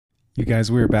You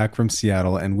guys, we're back from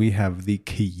Seattle and we have the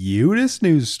cutest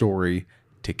news story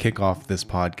to kick off this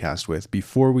podcast with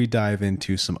before we dive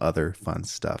into some other fun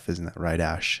stuff. Isn't that right,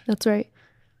 Ash? That's right.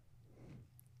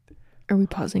 Are we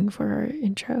pausing for our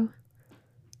intro?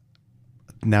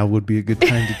 Now would be a good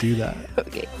time to do that.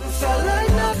 Okay. Felt like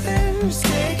nothing, just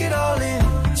take it all in.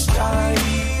 Try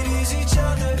to ease each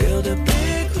other, build a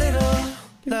big little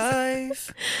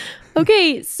life.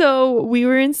 Okay, so we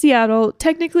were in Seattle.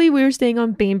 Technically, we were staying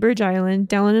on Bainbridge Island.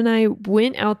 Dallin and I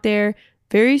went out there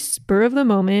very spur of the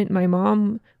moment. My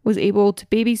mom was able to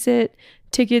babysit.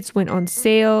 Tickets went on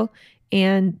sale.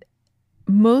 And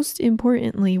most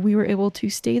importantly, we were able to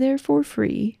stay there for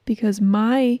free because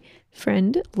my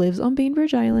friend lives on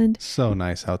Bainbridge Island. So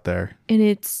nice out there. And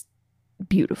it's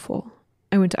beautiful.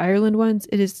 I went to Ireland once.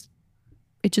 It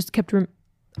just kept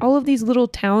all of these little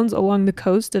towns along the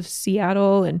coast of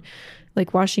Seattle and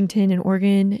like Washington and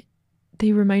Oregon.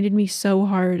 They reminded me so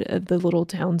hard of the little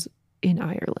towns in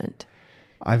Ireland.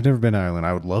 I've never been to Ireland.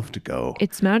 I would love to go.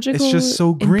 It's magical. It's just so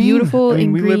and green. beautiful I mean,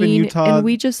 and we green. live in Utah. And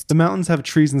we just the mountains have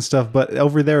trees and stuff, but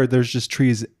over there's just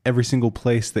trees every single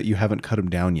place that you haven't cut them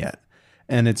down yet.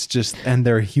 And it's just, and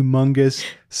they're humongous,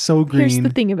 so green. Here's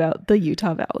the thing about the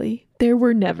Utah Valley. There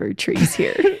were never trees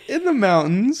here. In the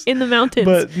mountains. In the mountains.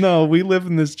 But no, we live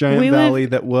in this giant valley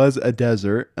that was a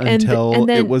desert until and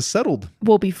then, it was settled.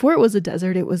 Well, before it was a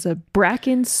desert, it was a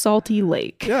bracken, salty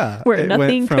lake. Yeah. Where it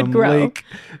nothing went from could grow. Lake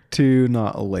to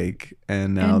not a lake.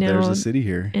 And now there's a city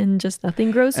here. And just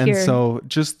nothing grows and here. And so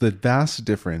just the vast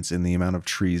difference in the amount of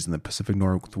trees in the Pacific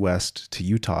Northwest to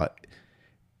Utah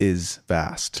is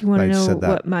vast. Do you want to know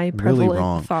what my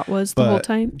prevalent thought was the whole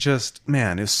time? Just,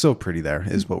 man, it's so pretty there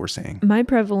is what we're saying. My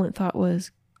prevalent thought was,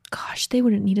 gosh, they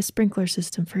wouldn't need a sprinkler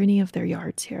system for any of their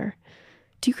yards here.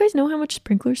 Do you guys know how much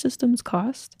sprinkler systems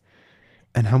cost?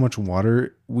 And how much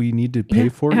water we need to pay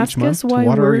for each month to why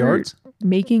water our we're yards?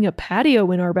 Making a patio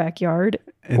in our backyard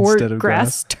instead or of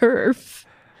grass turf.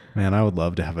 Man, I would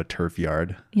love to have a turf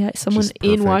yard. Yeah, someone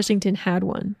in Washington had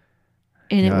one.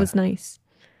 And it was nice.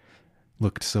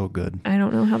 Looked so good. I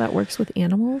don't know how that works with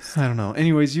animals. I don't know.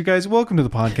 Anyways, you guys, welcome to the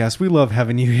podcast. We love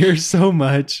having you here so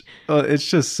much. It's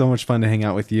just so much fun to hang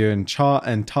out with you and talk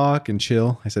and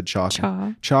chill. I said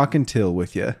chalk and till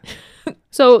with you.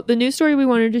 So the news story we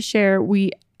wanted to share,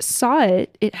 we saw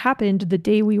it. It happened the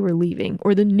day we were leaving,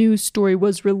 or the news story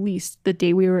was released the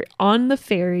day we were on the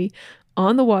ferry,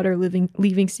 on the water,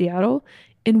 leaving Seattle.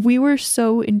 And we were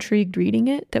so intrigued reading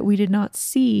it that we did not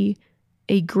see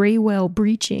a gray whale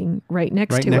breaching right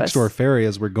next to us. Right next to our ferry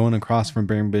as we're going across from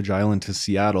Bainbridge Island to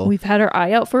Seattle. We've had our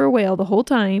eye out for a whale the whole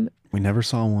time. We never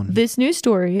saw one. This news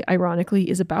story, ironically,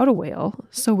 is about a whale.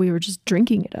 So we were just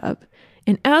drinking it up.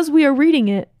 And as we are reading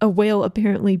it, a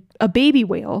baby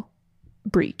whale,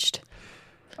 breached.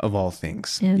 Of all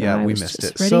things. And yeah, we missed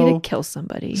it. Ready to kill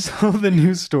somebody. So the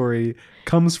news story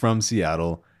comes from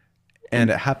Seattle. And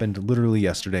it happened literally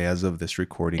yesterday as of this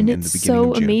recording in the beginning of June. And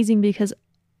it's so amazing because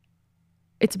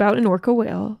it's about an orca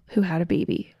whale who had a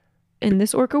baby. And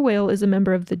this orca whale is a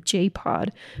member of the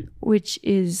J-pod, which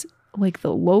is like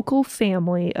the local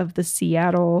family of the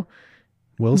Seattle.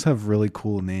 Whales have really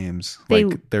cool names,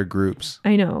 like their groups.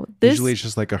 I know. Usually it's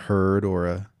just like a herd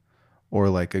or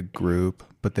like a group,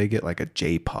 but they get like a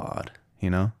J-pod, you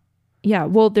know? Yeah,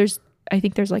 well, I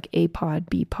think there's like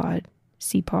A-pod, B-pod,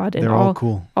 C-pod. And they're all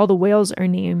cool. All the whales are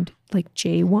named like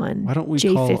J1, Why don't we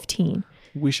J15.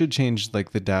 We should change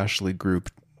like the Dashley group.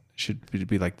 Should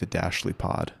be like the Dashley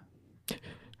pod. How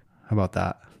about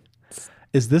that?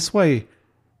 Is this why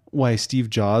Steve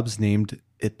Jobs named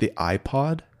it the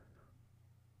iPod?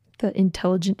 The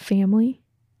intelligent family.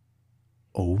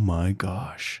 Oh my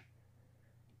gosh.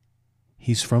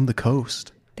 He's from the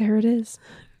coast. There it is.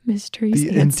 Mysteries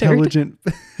The answered. intelligent.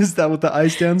 Is that what the I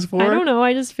stands for? I don't know.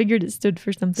 I just figured it stood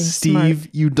for something Steve, smart.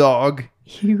 you dog.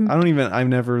 I've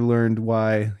never learned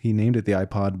why he named it the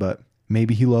iPod, but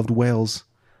maybe he loved whales.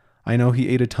 I know he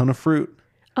ate a ton of fruit.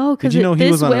 Oh, because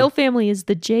this whale family is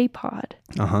the J-pod.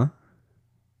 Uh-huh.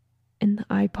 And the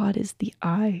iPod is the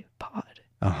iPod.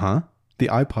 Uh-huh. The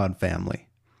iPod family.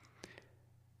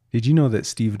 Did you know that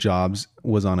Steve Jobs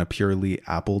was on a purely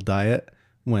Apple diet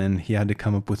when he had to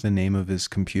come up with the name of his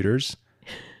computers?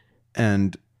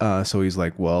 And so he's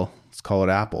like, well, let's call it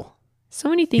Apple. So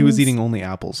many things. He was eating only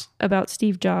apples. About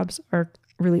Steve Jobs are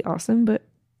really awesome, but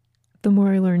the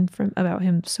more I learn about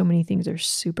him, so many things are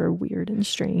super weird and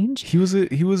strange. He was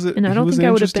and I don't think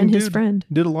I would have been his friend.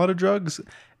 Did a lot of drugs,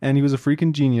 and he was a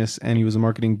freaking genius, and he was a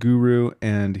marketing guru,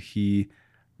 and he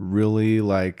really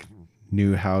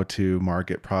knew how to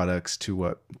market products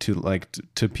to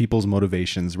people's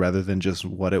motivations rather than just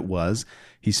what it was.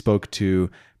 He spoke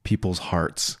to people's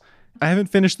hearts, I haven't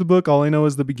finished the book. All I know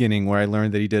is the beginning, where I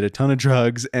learned that he did a ton of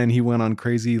drugs and he went on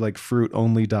crazy like fruit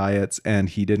only diets, and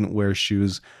he didn't wear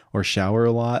shoes or shower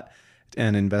a lot.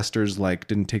 And investors like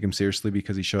didn't take him seriously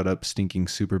because he showed up stinking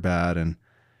super bad,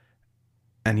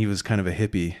 and he was kind of a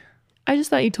hippie. I just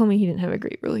thought you told me he didn't have a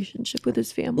great relationship with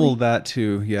his family. Well, that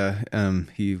too. Yeah.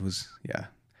 He was, yeah.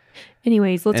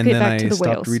 Anyways, let's get back to the stopped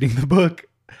whales. reading the book.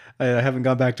 I haven't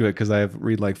gone back to it because I have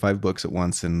read like 5 books at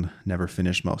once and never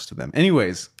finished most of them.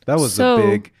 Anyways, that was a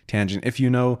big tangent. If you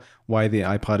know why the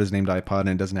iPod is named iPod and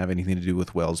it doesn't have anything to do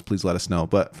with whales, please let us know.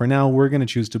 But for now, we're going to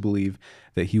choose to believe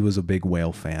that he was a big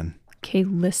whale fan. Okay,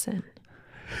 listen.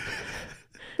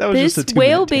 That was This just a 2-minute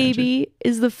whale tangent. baby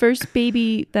is the first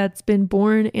baby that's been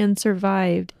born and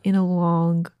survived in a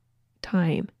long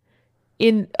time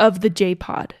of the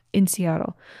J-Pod in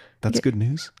Seattle. That's good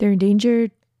news. They're endangered.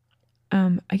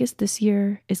 I guess this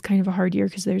year is kind of a hard year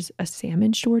because there's a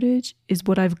salmon shortage, is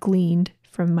what I've gleaned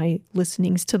from my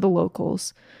listenings to the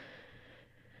locals.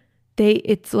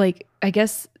 It's like, I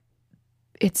guess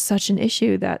it's such an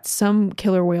issue that some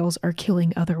killer whales are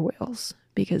killing other whales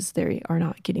because they are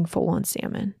not getting full on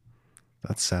salmon.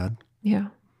 That's sad. Yeah.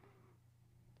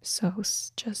 So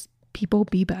just people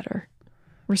be better.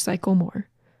 Recycle more.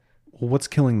 Well, what's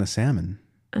killing the salmon?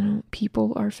 I don't know,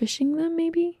 people are fishing them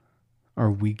maybe?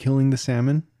 Are we killing the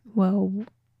salmon? Well,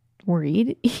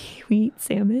 we eat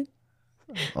salmon.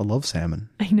 I love salmon.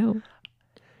 I know.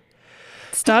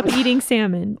 Stop eating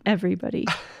salmon, everybody.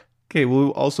 Okay,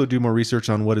 we'll also do more research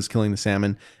on what is killing the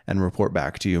salmon and report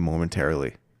back to you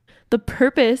momentarily. The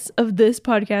purpose of this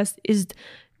podcast is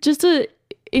just to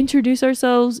introduce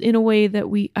ourselves in a way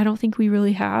that I don't think we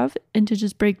really have, and to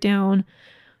just break down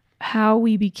how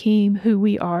we became who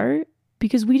we are,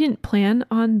 because we didn't plan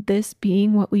on this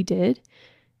being what we did.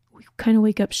 We kind of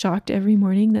wake up shocked every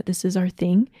morning that this is our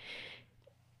thing.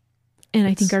 And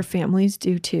I think our families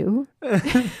do too.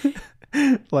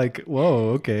 Like, whoa,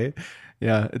 okay.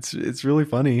 Yeah, it's really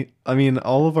funny. I mean,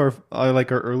 all of our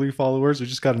early followers, we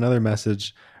just got another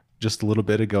message just a little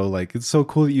bit ago, like, it's so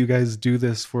cool that you guys do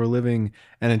this for a living.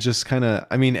 And it just kind of,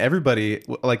 I mean, everybody,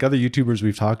 like other YouTubers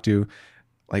we've talked to,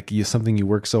 like, something you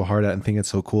work so hard at and think it's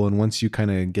so cool. And once you kind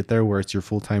of get there where it's your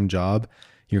full-time job,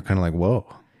 you're kind of like, whoa.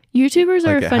 YouTubers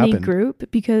are Like, a it funny happened.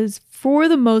 group because for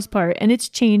the most part, and it's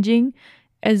changing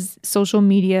as social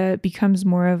media becomes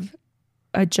more of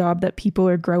a job that people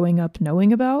are growing up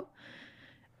knowing about.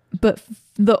 But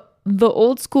the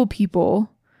old school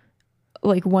people,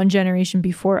 like one generation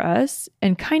before us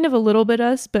and kind of a little bit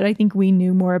us, but I think we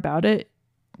knew more about it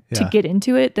to Yeah. get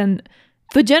into it than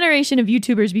the generation of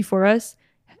YouTubers before us.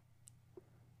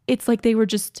 It's like it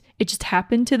just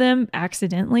happened to them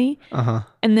accidentally. Uh-huh.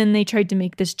 And then they tried to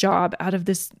make this job out of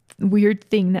this weird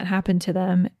thing that happened to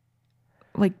them.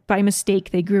 Like by mistake,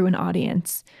 they grew an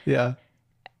audience. Yeah.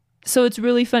 So it's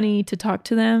really funny to talk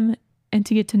to them and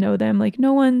to get to know them. Like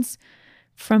no one's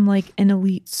from like an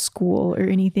elite school or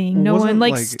anything. Well, no one wasn't,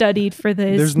 like like, studied for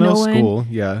this. There's no one, school.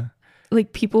 Yeah.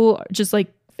 like people just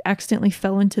like accidentally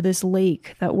fell into this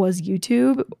lake that was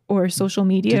YouTube or social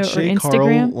media Did or Shay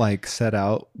Instagram. Carl like set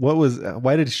out?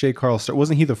 Why did Shay Carl start?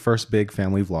 Wasn't he the first big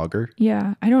family vlogger?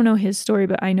 Yeah. I don't know his story,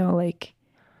 but I know like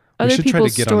We other should try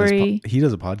people's to get on story. his he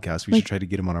does a podcast. We Like- should try to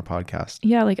get him on our podcast.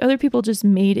 Yeah, like other people just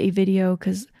made a video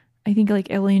because I think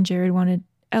like Ellie and Jared wanted.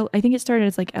 I think it started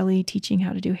as like Ellie teaching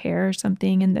how to do hair or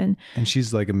something, and then And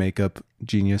she's like a makeup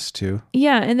genius too.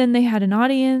 yeah, and then they had an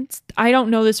audience. I don't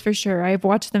know this for sure. I've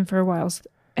watched them for a while,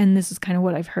 and this is kind of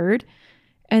what I've heard.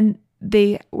 And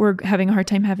they were having a hard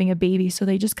time having a baby, so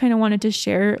they just kind of wanted to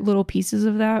share little pieces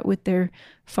of that with their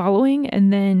following,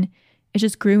 and then it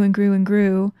just grew and grew and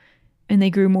grew, and they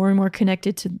grew more and more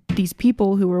connected to these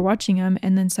people who were watching them,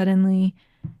 and then suddenly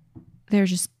there's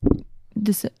just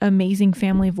this amazing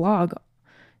family vlog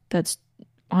that's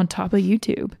on top of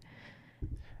YouTube.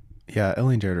 Yeah,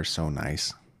 Ellie and Jared are so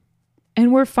nice.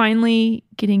 And we're finally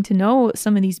getting to know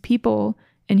some of these people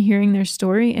and hearing their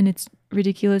story. And it's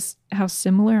ridiculous how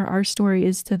similar our story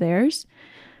is to theirs.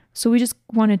 So we just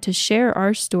wanted to share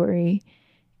our story.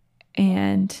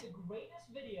 And Greatest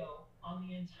video on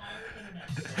the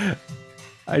entire internet.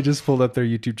 I just pulled up their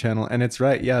YouTube channel and it's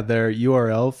right. Yeah, their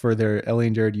URL for their Ellie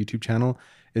and Jared YouTube channel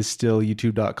is still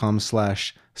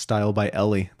youtube.com/style by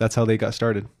Ellie. That's how they got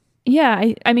started.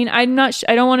 yeah, I mean, I'm not,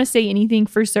 I don't want to say anything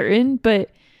for certain,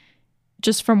 but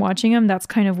just from watching them, that's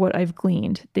kind of what I've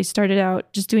gleaned. They started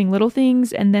out just doing little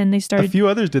things, and then they A started few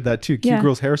others did that too. Cute Yeah.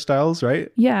 girls hairstyles, right?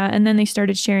 Yeah, and then they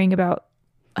started sharing about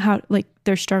how like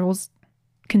their struggles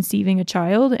conceiving a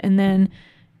child, and then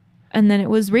And then it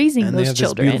was raising And they those have this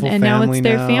children. beautiful And now it's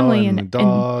their family and a and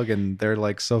dog, and they're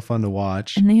like so fun to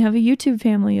watch. they have a YouTube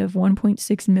family of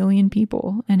 1.6 million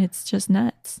people, and it's just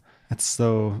nuts. That's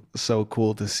so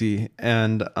cool to see.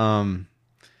 And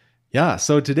yeah,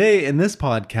 so today in this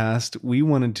podcast, we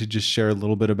wanted to just share a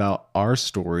little bit about our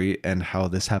story and how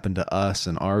this happened to us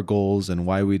and our goals and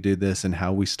why we did this and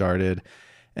how we started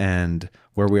and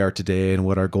where we are today and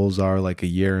what our goals are like a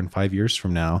year and 5 years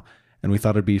from now. And we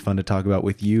thought it'd be fun to talk about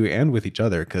with you and with each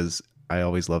other, because I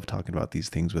always love talking about these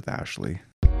things with Ashley.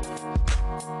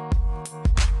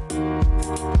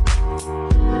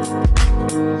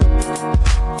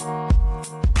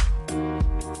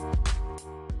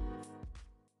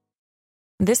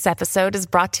 This episode is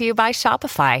brought to you by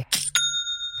Shopify.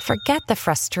 Forget the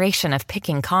frustration of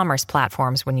picking commerce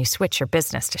platforms when you switch your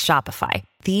business to Shopify,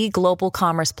 the global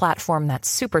commerce platform that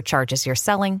supercharges your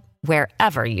selling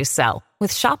wherever you sell.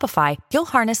 With Shopify, you'll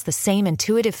harness the same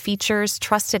intuitive features,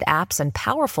 trusted apps, and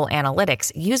powerful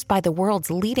analytics used by the world's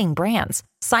leading brands.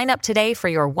 Sign up today for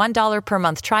your $1 per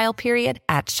month trial period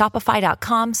at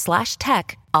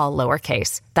shopify.com/tech, all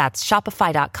lowercase. That's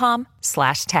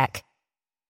shopify.com/tech.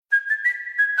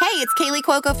 Hey, it's Kaylee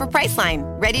Cuoco for Priceline.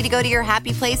 Ready to go to your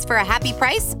happy place for a happy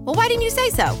price? Well, why didn't you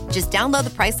say so? Just download the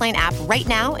Priceline app right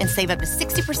now and save up to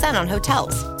 60% on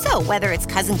hotels. So whether it's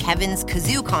Cousin Kevin's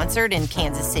Kazoo Concert in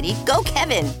Kansas City, go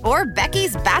Kevin, or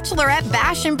Becky's Bachelorette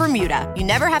Bash in Bermuda, you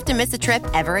never have to miss a trip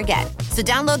ever again. So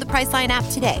download the Priceline app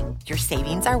today. Your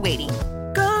savings are waiting.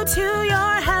 Go to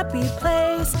your happy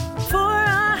place for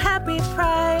a happy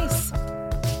price.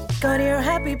 Go to your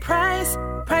happy price,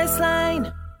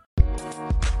 Priceline.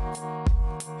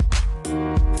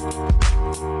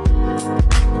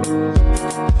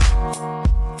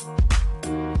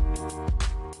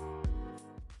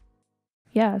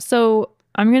 Yeah, so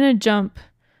I'm going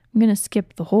to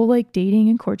skip the whole like dating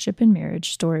and courtship and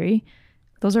marriage story.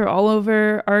 Those are all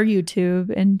over our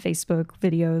YouTube and Facebook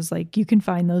videos. Like you can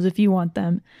find those if you want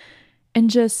them. And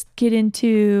just get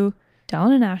into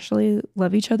Dallin and Ashley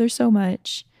love each other so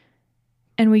much.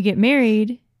 And we get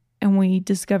married and we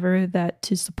discover that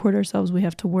to support ourselves, we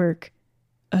have to work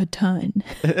a ton.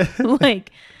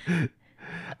 like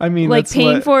I mean, like that's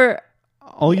paying what- for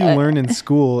all you learn in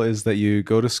school is that you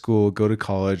go to school, go to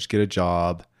college, get a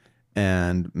job,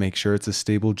 and make sure it's a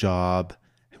stable job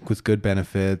with good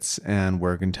benefits and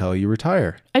work until you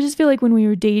retire. I just feel like when we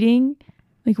were dating,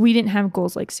 like we didn't have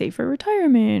goals like save for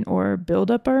retirement or build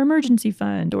up our emergency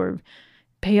fund or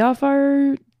pay off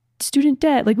our student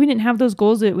debt. Like we didn't have those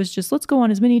goals. It was just let's go on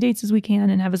as many dates as we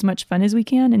can and have as much fun as we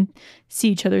can and see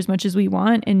each other as much as we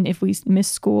want. And if we miss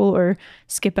school or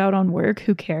skip out on work,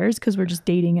 who cares? Because we're just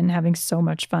dating and having so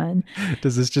much fun.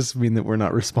 Does this just mean that we're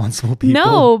not responsible people?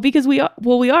 No, because we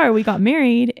are. We got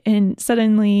married and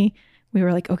suddenly we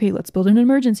were like, okay, let's build an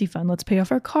emergency fund. Let's pay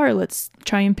off our car. Let's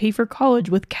try and pay for college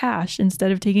with cash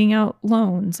instead of taking out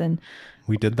loans. And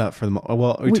we did that for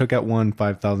the we took out one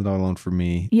 $5,000 loan for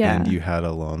me, Yeah. and you had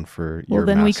a loan for your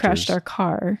then we master's. crashed our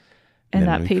car, and Then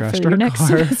that we paid crashed for your our next car.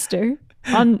 semester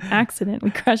on accident. We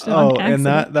crashed it on accident.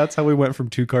 and that's how we went from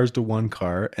 2 cars to 1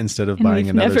 car instead of And buying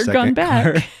we've another never second gone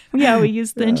back. car. Yeah, we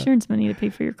used the Yeah. insurance money to pay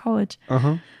for your college.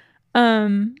 Uh-huh.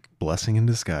 Blessing in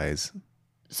disguise.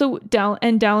 So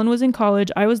Dallin was in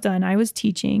college. I was done. I was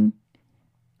teaching.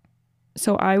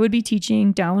 So I would be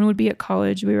teaching. Dallin would be at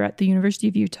college. We were at the University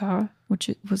of Utah, which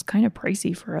was kind of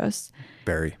pricey for us.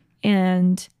 Very.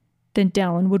 And then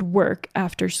Dallin would work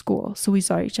after school. So we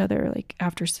saw each other like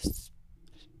after,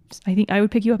 I think I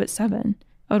would pick you up at 7.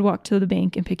 I would walk to the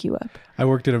bank and pick you up. I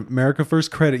worked at America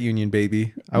First Credit Union,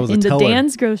 baby. I was in a the teller.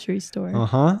 Dan's grocery store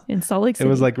Uh-huh. in Salt Lake It City.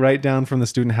 was like right down from the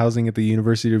student housing at the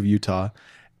University of Utah.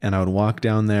 And I would walk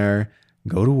down there,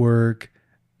 go to work,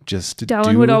 just to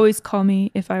Dallin would always call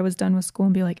me if I was done with school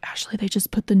and be like, Ashley, they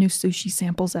just put the new sushi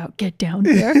samples out. Get down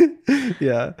here.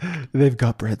 Yeah. They've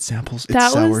got bread samples. It's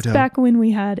That sourdough. was back when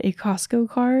we had a Costco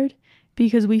card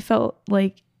because we felt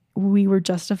like we were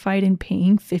justified in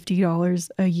paying $50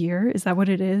 a year. Is that what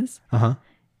it is? Uh-huh.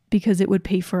 Because it would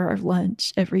pay for our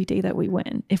lunch every day that we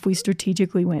went if we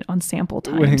strategically went on sample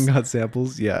Went times. and got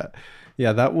samples. Yeah.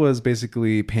 Yeah, that was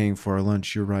basically paying for our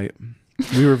lunch. You're right.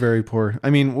 We were very poor. I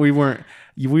mean, we weren't.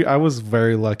 I was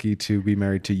very lucky to be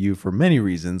married to you for many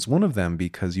reasons. One of them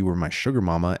because you were my sugar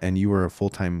mama and you were a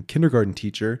full-time kindergarten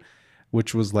teacher,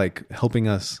 which was like helping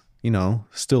us,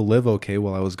 still live okay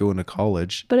while I was going to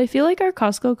college. But I feel like our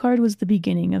Costco card was the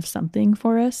beginning of something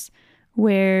for us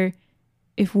where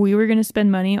if we were going to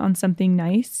spend money on something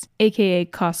nice, aka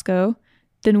Costco,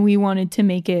 then we wanted to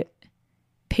make it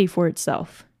pay for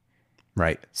itself.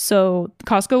 Right. So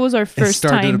Costco was our first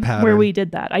started a time pattern. where we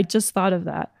did that. I just thought of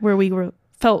that, where we were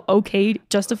felt okay,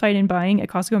 justified in buying a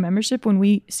Costco membership when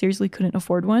we seriously couldn't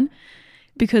afford one,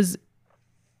 because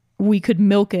we could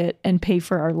milk it and pay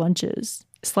for our lunches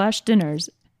 / dinners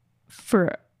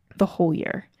for the whole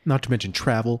year. Not to mention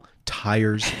travel,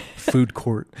 tires, food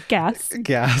court, Gas.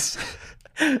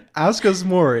 Ask us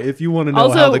more if you want to know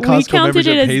Also, how the we Costco counted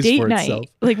membership it as pays date for night. itself.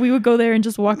 Like we would go there and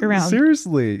just walk around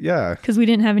Seriously, yeah. because we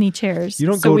didn't have any chairs. You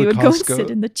don't so go we to would go and Costco. sit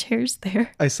in the chairs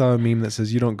there. I saw a meme that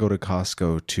says you don't go to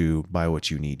Costco to buy what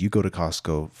you need. You go to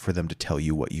Costco for them to tell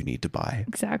you what you need to buy.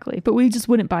 Exactly. But we just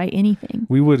wouldn't buy anything.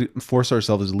 We would force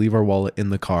ourselves to leave our wallet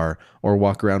in the car or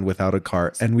walk around without a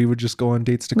car, and we would just go on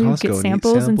dates to We Costco would get and eat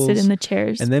samples and sit samples. in the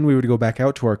chairs. And then we would go back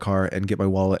out to our car and get my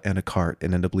wallet and a cart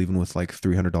and end up leaving with like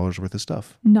 $300 worth of stuff.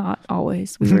 Not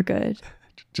always. We were good.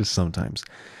 Just sometimes.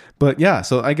 But yeah,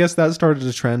 so I guess that started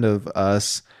a trend of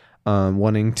us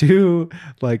wanting to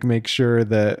like make sure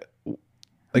that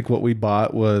like what we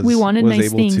bought was We wanted was nice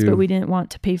able things, to, but we didn't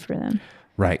want to pay for them,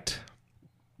 right.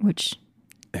 which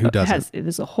Who doesn't? it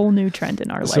is a whole new trend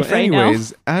in our So life right now.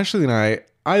 anyways, Ashley and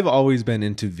I've always been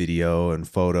into video and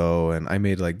photo, and I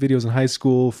made like videos in high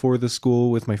school for the school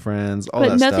with my friends, all But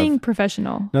that nothing stuff.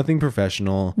 professional. Nothing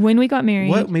professional. When we got married,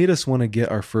 What made us want to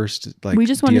get our first like we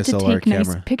just wanted DSLR to take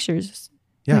camera? nice pictures.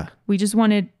 Yeah. Like, we just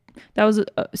wanted, that was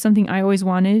something I always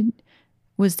wanted,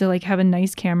 was to like have a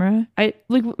nice camera. I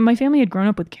like my family had grown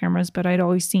up with cameras, but I'd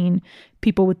always seen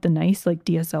people with the nice like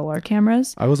DSLR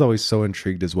cameras. I was always so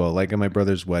intrigued as well. Like at my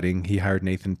brother's wedding, he hired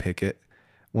Nathan Pickett,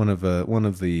 one of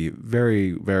the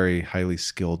very, very highly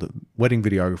skilled wedding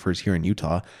videographers here in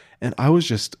Utah. And I was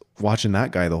just watching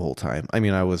that guy the whole time. I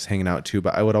mean, I was hanging out too,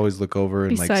 but I would always look over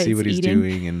and like see Besides what he's eating.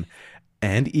 doing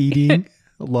and eating.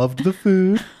 Loved the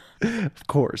food. Of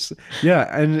course. Yeah.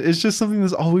 And it's just something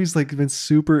that's always like been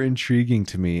super intriguing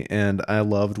to me. And I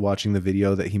loved watching the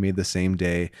video that he made the same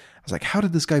day. I was like, how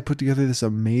did this guy put together this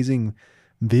amazing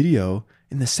video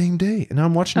in the same day? And now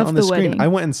I'm watching it Of on the the screen. wedding. I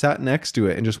went and sat next to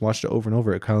it and just watched it over and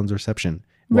over at Kylan's reception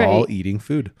while Right. eating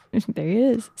food. There he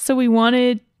is. So we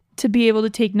wanted to be able to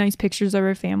take nice pictures of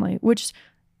our family, which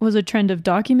was a trend of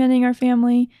documenting our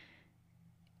family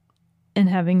and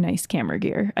having nice camera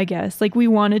gear, I guess. Like we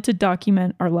wanted to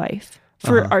document our life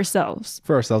for ourselves.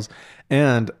 For ourselves.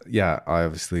 And yeah, I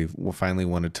obviously finally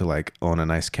wanted to like own a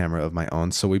nice camera of my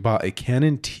own. So we bought a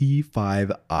Canon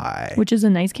T5i. Which is a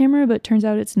nice camera, but turns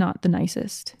out it's not the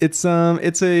nicest. It's an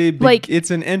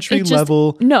entry It just-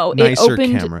 level No, it nicer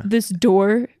opened camera. this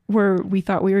door where we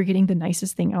thought we were getting the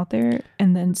nicest thing out there,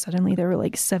 and then suddenly there were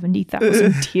like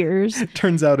 70,000 tiers.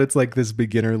 Turns out it's like this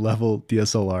beginner level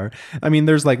DSLR. I mean,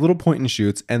 there's like little point and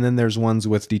shoots, and then there's ones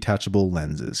with detachable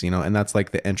lenses, you know, and that's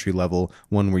like the entry level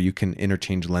one where you can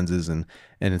interchange lenses, and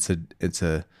it's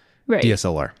a Right.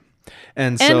 DSLR.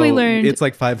 And And so we learned- it's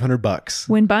like $500.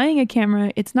 When buying a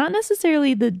camera, it's not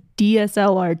necessarily the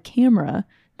DSLR camera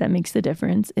that makes the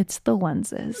difference. It's the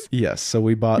lenses. Yes, so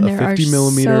we bought And a there 50 are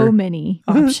millimeter. so many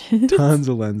options. Tons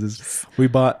of lenses. We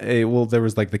bought there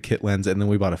was like the kit lens, and then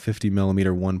we bought a 50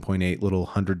 millimeter 1.8 little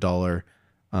 $100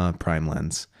 prime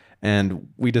lens. And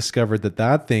we discovered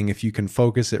that thing, if you can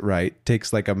focus it right,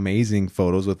 takes like amazing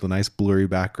photos with a nice blurry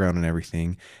background and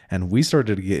everything. And we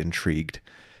started to get intrigued.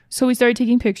 So we started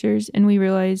taking pictures, and we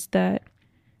realized that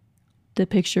the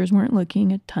pictures weren't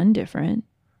looking a ton different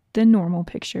than normal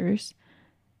pictures.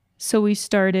 So we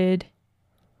started,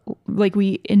 like,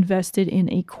 we invested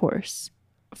in a course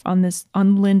on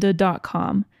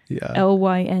lynda.com. Yeah.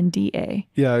 LYNDA.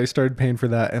 Yeah, I started paying for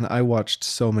that, and I watched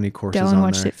so many courses Dallin on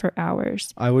watched there. it for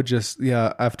hours. I would just,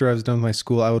 after I was done with my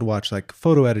school, I would watch like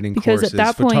photo editing Because at courses,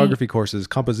 that point- photography courses,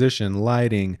 composition,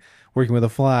 lighting, working with a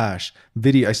flash,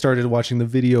 video. I started watching the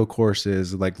video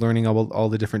courses, like learning all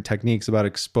the different techniques about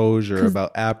exposure,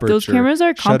 about aperture, cameras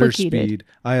are shutter complicated. speed,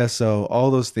 ISO,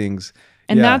 all those things.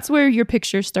 And Yeah. that's where your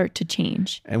pictures start to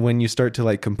change. And when you start to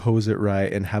like compose it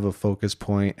right and have a focus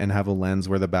point and have a lens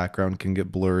where the background can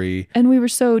get blurry And we were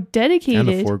so and the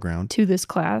dedicated foreground. to this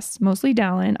class, mostly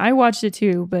Dallin. I watched it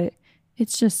too, but it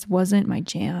just wasn't my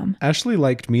jam. Ashley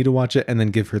liked me to watch it and then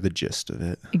give her the gist of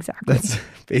it. Exactly. That's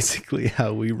basically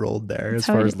how we rolled there as That's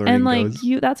how far it as is. learning and like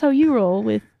goes. that's how you roll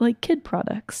with like kid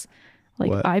products. Like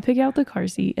What? I pick out the car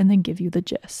seat and then give you the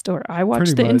gist, or I watch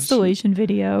Pretty the much. installation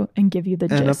video and give you the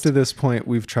And up gist. to this point,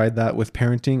 we've tried that with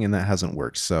parenting and that hasn't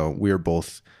worked. So we are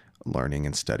both learning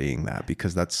and studying that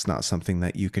because that's not something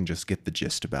that you can just get the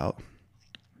gist about.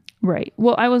 Right.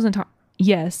 Well, I wasn't talking.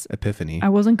 Yes, Epiphany. I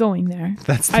wasn't going there.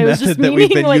 That's the I was method just that we've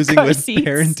meaning, been like, using car with seats.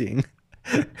 parenting.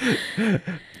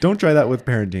 Don't try that with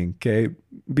parenting, okay?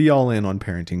 Be all in on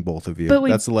parenting, both of you. But we-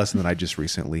 That's the lesson that I just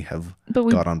recently have But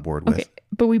we got on board with. Okay,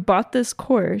 but we bought this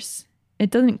course. it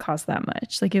doesn't cost that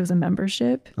much. Like it was a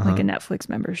membership, like a Netflix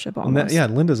membership almost. Yeah,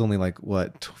 Linda's only like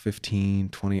what 15,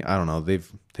 20. I don't know. They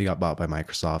got bought by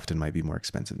Microsoft and might be more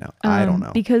expensive now. I don't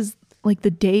know. Because like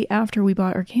the day after we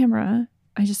bought our camera,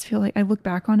 I just feel like I look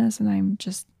back on us and I'm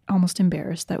just almost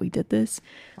embarrassed that we did this.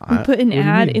 We put an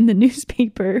ad in the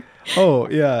newspaper. Oh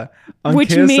yeah, which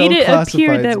KSL made it appear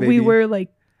Classifieds, that we baby. were like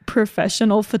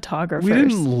professional photographers. We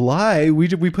didn't lie. We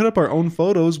put up our own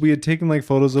photos. We had taken like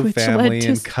photos of family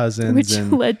and cousins, which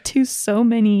and led to so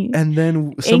many and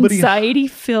then somebody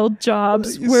anxiety-filled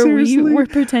jobs where Seriously? we were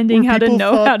pretending Where how to people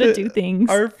know thought how to that do things.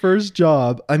 Our first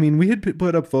job. I mean, we had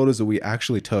put up photos that we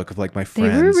actually took of like my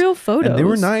friends. They were real photos. and they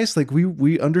were nice. Like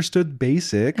we understood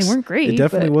basics. They weren't great, It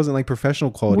definitely but wasn't like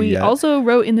professional quality We yet. also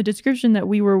wrote in the description that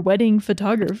we were wedding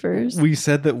photographers. We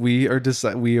said that we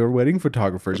are wedding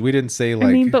photographers. We didn't say like.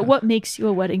 I mean, but what makes you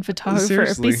a wedding photographer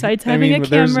Seriously. besides I having mean, a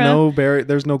camera?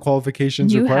 There's no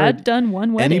qualifications You required. had done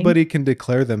one wedding. Anybody can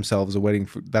declare themselves a wedding.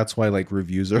 That's why like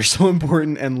reviews are so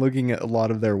important and looking at a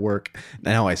lot of their work.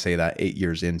 Now I say that 8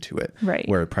 years into it, Right.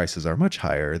 where prices are much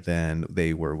higher than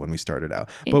they were when we started out.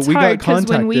 It's but we hard got because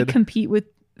when we contacted. compete with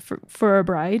for a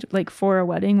bride, like for a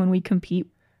wedding, when we compete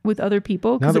with other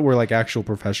people, Now 'cause that we're like actual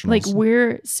professionals, like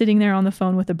we're sitting there on the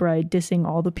phone with a bride dissing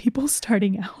all the people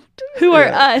starting out who are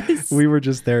us. we were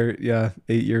just there,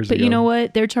 8 years ago. But you know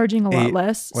what? They're charging a lot Eight-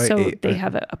 less, wait, so eight, they right.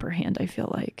 have an upper hand, I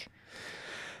feel like.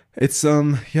 It's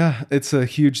it's a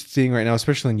huge thing right now,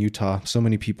 especially in Utah. So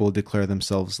many people declare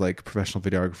themselves like professional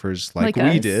videographers, like we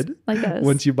us. did. Like us.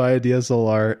 Once you buy a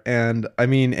DSLR, and I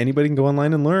mean anybody can go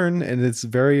online and learn, and it's a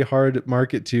very hard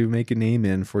market to make a name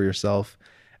in for yourself.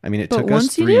 I mean, it But took us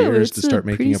once you 3 do, years it's to start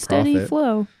making a steady profit.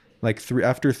 flow. Like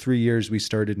after 3 years, we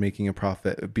started making a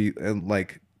profit.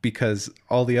 Because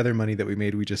all the other money that we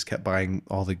made, we just kept buying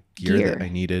all the gear that I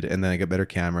needed, and then I got better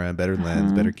camera, better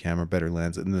lens, better camera, better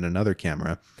lens, and then another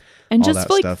camera. And all just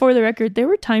that like stuff. for the record, there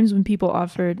were times when people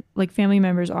offered, like family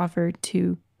members offered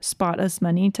to spot us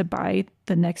money to buy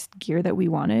the next gear that we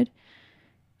wanted.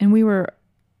 And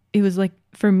it was like,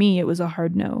 for me, it was a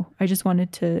hard no. I just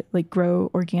wanted to like grow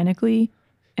organically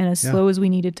and as slow as we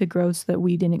needed to grow so that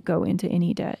we didn't go into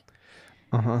any debt,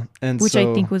 And which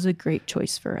so, I think was a great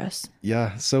choice for us.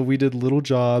 Yeah, so we did little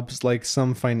jobs, like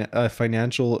some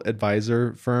financial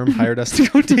advisor firm hired us to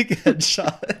go take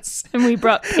headshots And we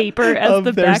brought paper as of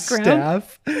the their background.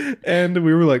 staff, and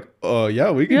we were like, "Oh yeah,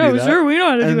 we can Yeah, do that." sure, we know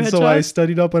how to do And so I headshots.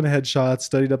 studied up on headshots,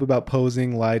 studied up about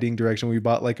posing, lighting, direction. We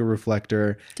bought like a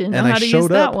reflector, Didn't know and how I to use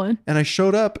showed that up, one. and I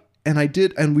showed up, and I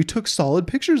did, and we took solid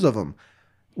pictures of them.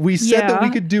 We said that we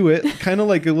Yeah. could do it, kind of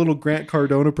like a little Grant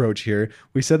Cardone approach here.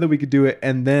 We said that we could do it,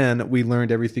 and then we learned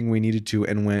everything we needed to,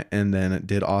 and went and then it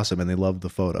did awesome, and they loved the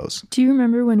photos. Do you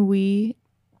remember when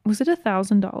was it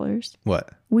 $1,000? What?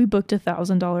 We booked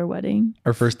 $1,000 wedding.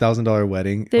 Our first $1,000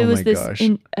 wedding. There Oh was my this gosh.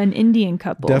 an Indian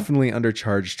couple. Definitely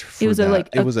undercharged for It was that.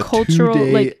 it was a cultural,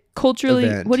 2-day like culturally,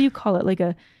 event. what do you call it? Like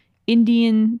a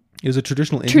Indian, It was a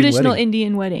traditional Indian wedding.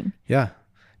 Indian wedding. Yeah.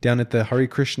 Down at the Hare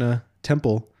Krishna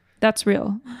temple That's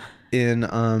real. in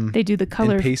They do the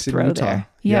color Payson, throw Utah. there.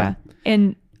 Yeah. Yeah.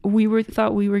 And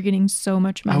thought we were getting so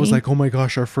much money. I was like, "Oh my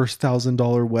gosh, our first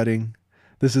 $1,000 wedding.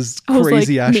 This is I was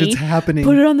crazy, like, Ash. me? It's happening."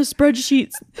 Put it on the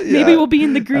spreadsheets. Maybe Yeah. we'll be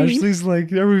in the green. Ashley's like,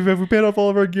 have we paid off all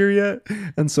of our gear yet?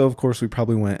 And so, of course, we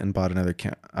probably went and bought another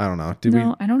I don't know.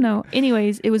 No, I don't know.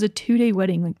 Anyways, it was a 2-day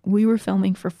wedding. Like we were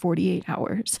filming for 48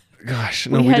 hours. Gosh,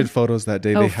 no, we we had- did photos that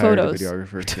day. Oh, They hired photos. a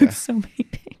videographer. Took Yeah. so many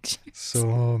pictures.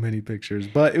 So many pictures.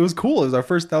 But it was cool. It was our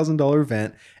first $1,000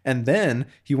 event. And then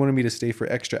he wanted me to stay for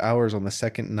extra hours on the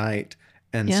second night.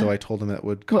 And Yeah. so I told him it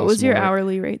would cost What was your more.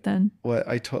 hourly rate then? What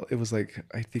I told it was like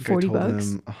I think I $40 told bucks?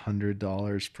 him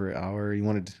 $100 per hour. He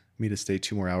wanted me to stay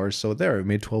 2 more hours. So there, I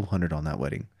made $1,200 on that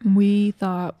wedding. We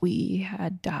thought we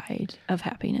had died of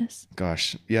happiness.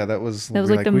 Gosh. Yeah, that was That was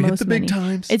we're like the we most hit the big money.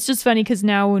 times. It's just funny because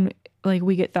now when like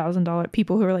we get $1,000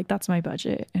 people who are like, "That's my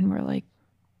budget," and we're like,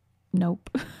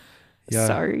 "Nope, Yeah.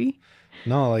 sorry."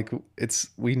 No, like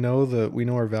we know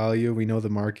our value, we know the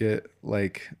market,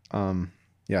 like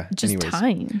yeah. Just anyways.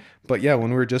 time. But yeah, when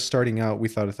we were just starting out, we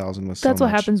thought 1,000 was so That's what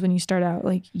much. happens when you start out.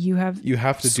 Like you have You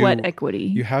have to sweat do equity.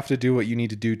 You have to do what you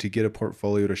need to do to get a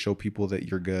portfolio to show people that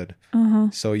you're good. Uh-huh.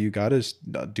 So you got to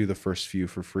do the first few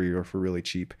for free or for really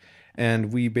cheap.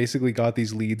 And we basically got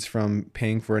these leads from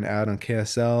paying for an ad on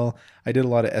KSL. I did a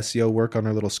lot of SEO work on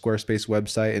our little Squarespace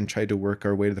website and tried to work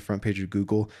our way to the front page of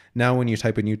Google. Now, when you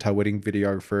type in Utah wedding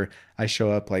videographer, I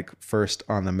show up like first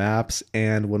on the maps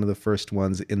and one of the first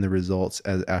ones in the results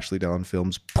as Ashley Dallin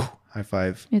Films. High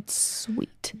five. It's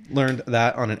sweet. Learned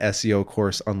that on an SEO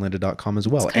course on lynda.com as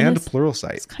well, It's kinda and s-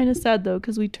 Pluralsight. It's kind of sad though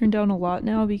because we turn down a lot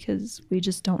now because we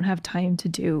just don't have time to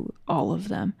do all of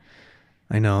them.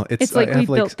 I know. It's like we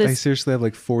built I this- seriously have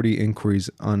like 40 inquiries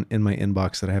in my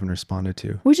inbox that I haven't responded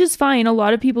to. Which is fine. A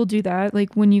lot of people do that.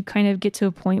 Like when you kind of get to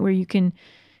a point where you can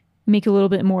make a little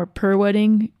bit more per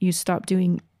wedding, you stop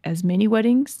doing as many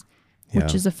weddings, which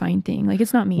Yeah. is a fine thing. Like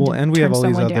it's not mean Well, to and we turn have all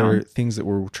these someone other down. things that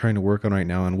we're trying to work on right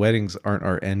now, and weddings aren't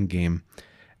our end game.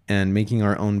 And making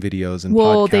our own videos and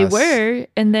Well, podcasts. they were,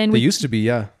 and then They used to be,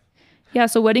 yeah. yeah.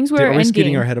 So weddings were They're our always end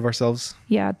getting game. ahead of ourselves.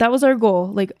 Yeah, that was our goal.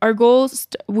 Like our goal,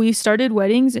 we started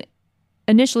weddings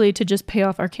initially to just pay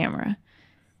off our camera,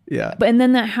 Yeah. and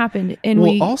then that happened, and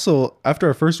Well, also after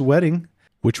our first wedding,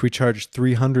 which we charged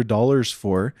 $300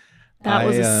 for, that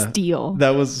was a steal.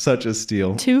 That was such a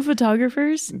steal. 2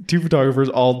 photographers, 2 photographers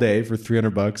all day for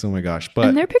 $300. Oh my gosh! But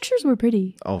and their pictures were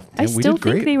pretty. oh, I we still did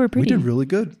think great. they were pretty. We did really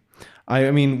good. I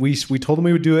mean, we told them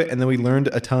we would do it, and then we learned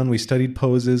a ton. We studied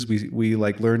poses. We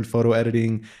like learned photo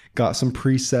editing, got some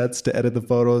presets to edit the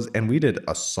photos, and we did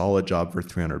a solid job for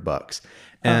 $300.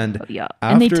 And Oh, yeah,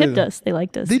 and they after tipped us. They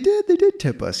liked us. They did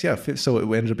tip us. Yeah. So it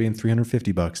ended up being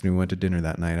 $350, and we went to dinner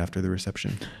that night after the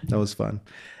reception. That was fun.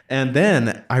 And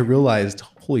then I realized,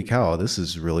 holy cow, this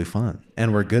is really fun,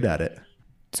 and we're good at it.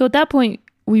 So at that point,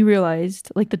 we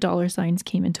realized like the dollar signs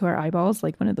came into our eyeballs,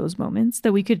 like one of those moments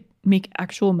that we could make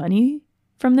actual money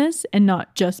from this and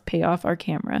not just pay off our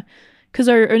camera. Because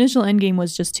our initial end game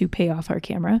was just to pay off our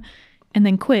camera and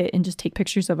then quit and just take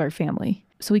pictures of our family.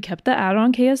 So we kept the ad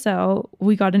on KSL.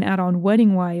 We got an ad on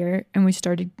Wedding Wire, and we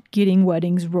started getting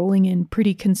weddings rolling in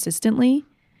pretty consistently.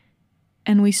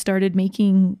 And we started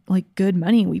making like good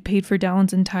money. We paid for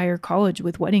Dallin's entire college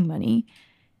with wedding money.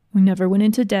 We never went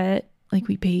into debt. Like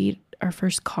we paid our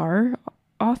first car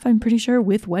off, I'm pretty sure,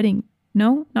 with wedding.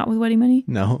 No, not with wedding money.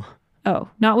 No. Oh,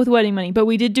 not with wedding money, but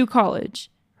we did do college.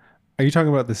 Are you talking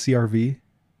about the CRV?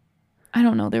 I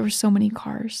don't know. There were so many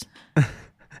cars.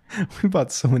 We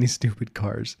bought so many stupid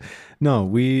cars. No,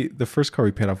 the first car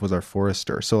we paid off was our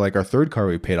Forester. So like our third car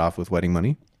we paid off with wedding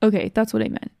money. Okay, that's what I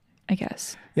meant, I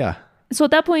guess. Yeah. So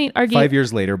at that point, our 5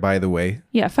 years later, by the way.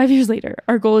 Yeah, 5 years later,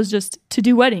 our goal is just to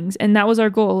do weddings. And that was our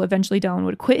goal. Eventually, Dallin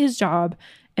would quit his job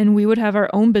and we would have our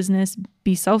own business,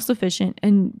 be self-sufficient,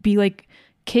 and be like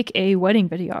kick A wedding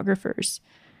videographers.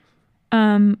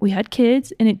 We had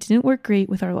kids and it didn't work great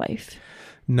with our life.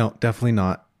 No, definitely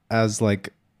not. As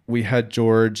like we had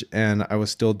George and I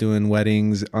was still doing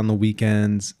weddings on the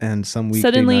weekends and some weekday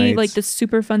Suddenly, nights. like this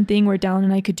super fun thing where Dallin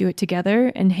and I could do it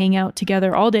together and hang out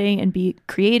together all day and be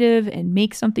creative and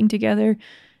make something together.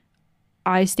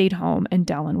 I stayed home and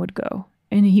Dallin would go.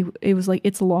 And it was like,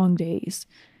 it's long days.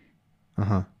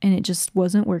 Uh-huh. And it just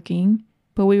wasn't working.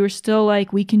 But we were still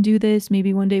like, we can do this.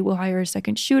 Maybe one day we'll hire a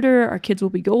second shooter. Our kids will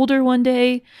be older one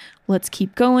day. Let's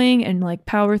keep going and like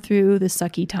power through the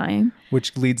sucky time.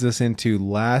 Which leads us into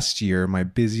last year, my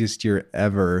busiest year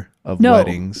ever of No.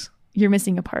 weddings. You're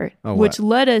missing a part, Oh, which what?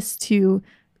 led us to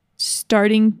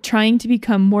trying to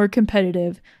become more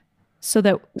competitive so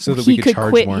that we he could could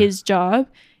charge quit more. his job,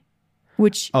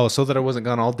 which Oh, so that I wasn't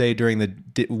gone all day during the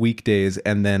weekdays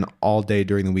and then all day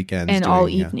during the weekends. and all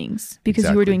yeah. evenings because you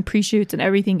were Exactly. doing pre-shoots and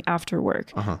everything after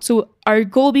work. Uh-huh. So our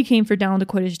goal became for Dallin to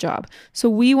quit his job. So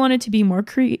we wanted to be more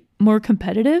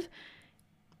competitive.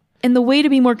 And the way to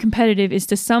be more competitive is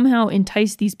to somehow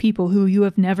entice these people who you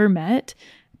have never met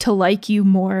to like you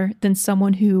more than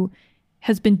someone who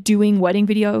has been doing wedding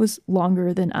videos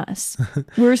longer than us.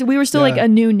 We were still like Yeah. a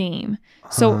new name.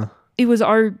 So Uh-huh. it was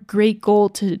our great goal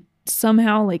to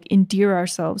somehow like endear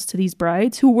ourselves to these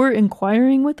brides who were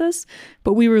inquiring with us,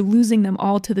 but we were losing them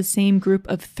all to the same group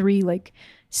of 3 like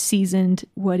seasoned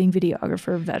wedding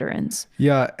videographer veterans.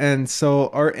 Yeah, and so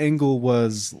our angle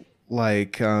was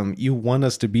like, you want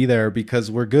us to be there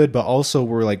because we're good, but also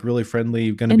we're like really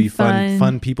friendly, going to And be fun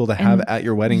fun people to have and at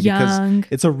your wedding young. because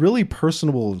it's a really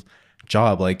personable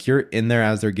job. Like you're in there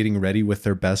as they're getting ready with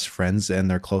their best friends and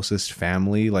their closest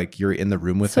family. Like you're in the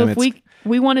room with So them. if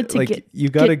we wanted to like you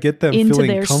got to get them into feeling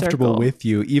their comfortable circle. with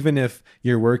you, even if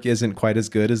your work isn't quite as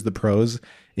good as the pros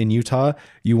in Utah.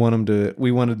 We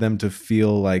wanted them to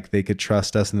feel like they could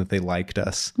trust us and that they liked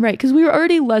us. Right, because we were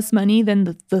already less money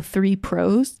than the 3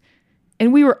 pros,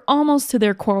 and we were almost to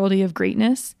their quality of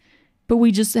greatness, but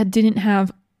we just didn't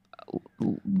have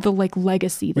the like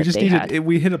legacy that We just they had.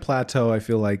 we hit a plateau. I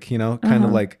feel like, kind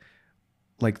of like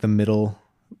the middle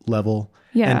level.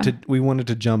 Yeah. And we wanted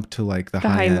to jump to like the The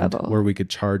high high end level. where we could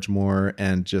charge more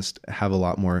and just have a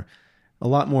lot more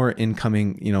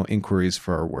incoming, inquiries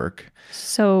for our work.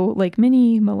 So, like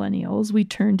many millennials, we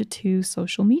turned to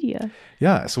social media.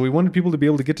 Yeah. So we wanted people to be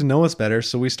able to get to know us better.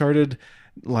 So we started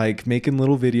like making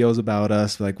little videos about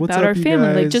us, like what's About up, our you family,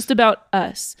 like guys? just about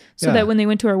us, so Yeah. that when they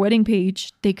went to our wedding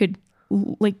page, they could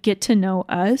like get to know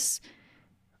us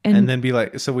And then be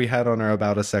like, so we had on our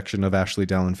About Us section of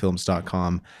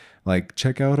AshleyDallinFilms.com, like,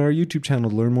 check out our YouTube channel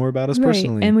to learn more about us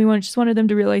personally. And we just wanted them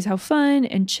to realize how fun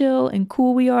and chill and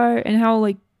cool we are, and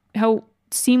how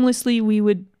seamlessly we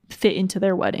would fit into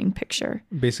their wedding picture.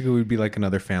 Basically, we'd be like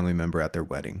another family member at their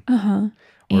wedding. Or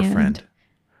a friend.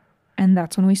 And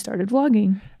that's when we started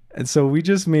vlogging. And so we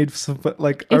just made some,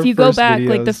 like, if our you go first back, videos,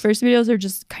 like the first videos are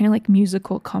just kind of like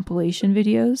musical compilation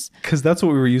videos. because that's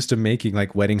what we were used to making,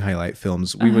 like wedding highlight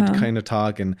films. We would kind of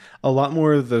talk, and a lot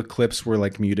more of the clips were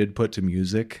like muted, put to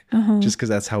music, just because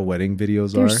that's how wedding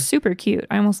videos They're are. super cute.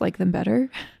 I almost like them better.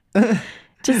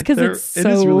 Just because it's it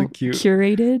is so really cute.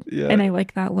 curated. Yeah. And I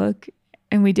like that look.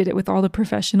 And we did it with all the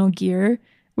professional gear,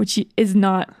 which is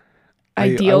not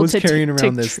ideal I was to carrying to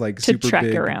around this like to super trek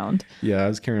big around. Yeah, I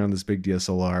was carrying around this big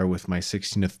DSLR with my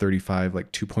 16 to 35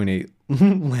 like 2.8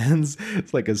 lens.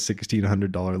 It's like a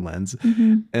 $1,600 lens,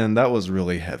 and that was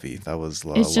really heavy. That was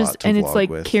a It's just lot to and it's vlog like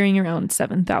with. carrying around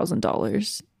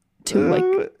 $7,000 to like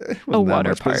It wasn't a that water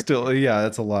much, but park. still, yeah,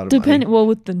 that's a lot of Depend money. well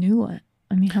with the new one.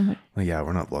 I mean, how much? Well, yeah,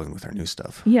 we're not vlogging with our new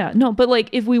stuff. Yeah, no, but like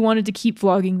if we wanted to keep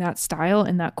vlogging that style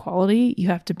and that quality, you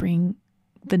have to bring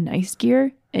the nice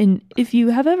gear. And if you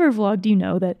have ever vlogged, you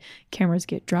know that cameras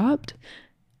get dropped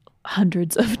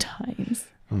hundreds of times,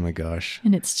 Oh my gosh.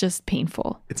 and it's just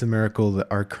painful. It's a miracle that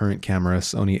our current camera,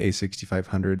 Sony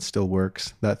A6500, still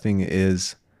works. That thing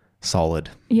is solid.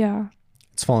 Yeah,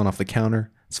 It's fallen off the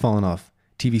counter. It's fallen off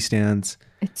TV stands.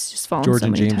 it's just fallen. George so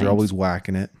and many James times. are always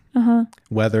whacking it.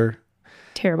 Weather.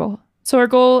 Terrible. So our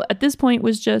goal at this point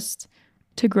was just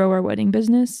to grow our wedding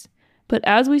business. But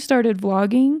as we started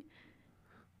vlogging,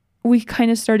 we kind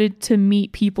of started to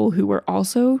meet people who were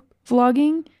also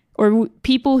vlogging, or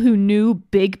people who knew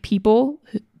big people,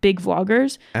 big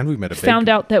vloggers, And we met a found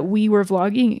out that we were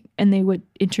vlogging, and they would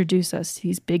introduce us to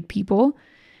these big people.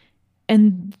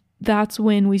 And that's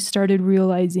when we started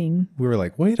realizing We were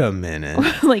like, wait a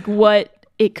minute. like what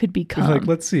it could We're become. like,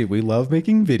 let's see. We love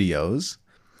making videos.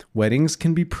 Weddings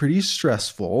can be pretty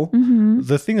stressful. Mm-hmm.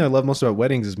 The thing I love most about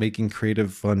weddings is making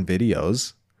creative, fun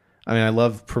videos. I mean, I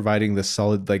love providing this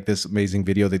solid, like this amazing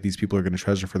video that these people are going to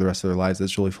treasure for the rest of their lives.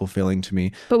 That's really fulfilling to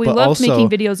me. But we love making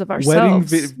videos of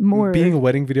ourselves more. Being a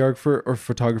wedding videographer or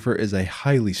photographer is a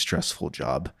highly stressful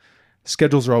job.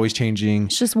 Schedules are always changing.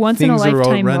 It's just once in a Things are all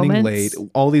lifetime running moments. late.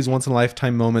 All these once in a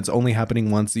lifetime moments only happening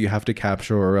once that you have to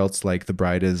capture, or else like the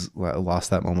bride is lost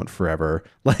that moment forever.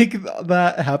 Like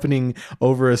that happening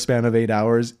over a span of 8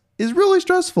 hours is really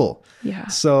stressful. Yeah.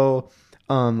 So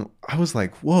I was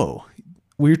like, whoa.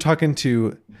 We were talking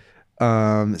to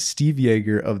Steve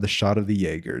Yeager of the Shot of the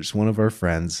Yeagers, one of our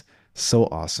friends. So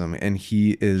awesome. And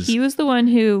he was the one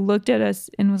who looked at us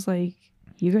and was like,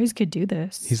 you guys could do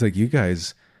this. he's like, you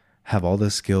guys have all the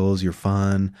skills. You're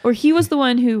fun. Or he was the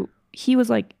one who, he was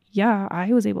like, yeah,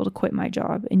 I was able to quit my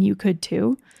job and you could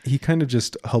too. He kind of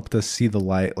just helped us see the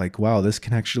light, like, wow, this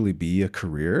can actually be a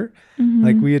career. Mm-hmm.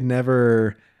 Like we had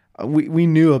never, we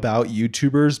knew about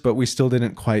YouTubers, but we still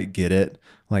didn't quite get it.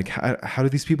 Like, how do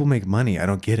these people make money? I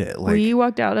don't get it. Like We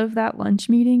walked out of that lunch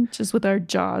meeting just with our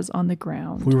jaws on the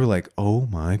ground. we were like, oh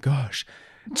my gosh.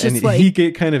 Just And like-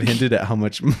 he kind of hinted at how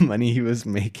much money he was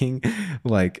making.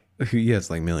 Like he has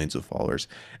like millions of followers.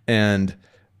 And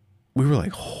we were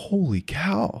like, holy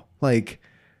cow. Like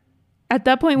At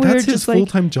that point, we were that's his just like,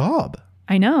 full-time job.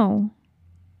 I know.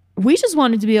 We just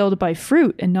wanted to be able to buy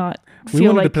fruit and not We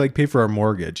feel wanted like, to pay for our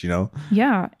mortgage, you know?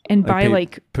 yeah, and buy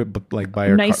buy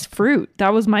our nice fruit.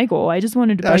 That was my goal. I just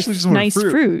wanted to buy Ashley just wanted nice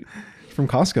fruit. fruit from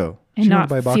Costco. and She wanted not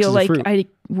to buy boxes feel of like fruit. I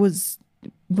was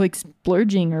like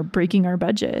splurging or breaking our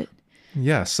budget.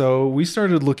 Yeah, so we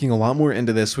started looking a lot more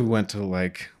into this. We went to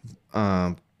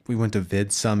we went to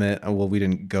Vid Summit. Well, we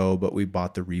didn't go, but we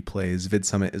bought the replays. Vid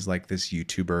Summit is like this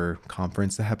YouTuber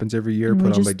conference that happens every year, And we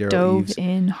put on by just Daryl dove Eves.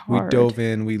 in hard. We dove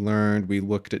in, we learned, we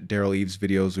looked at Daryl Eves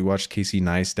videos, we watched Casey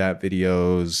Neistat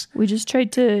videos, We just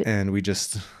tried to, and we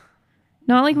just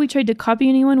not like we tried to copy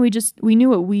anyone. We knew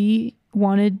what we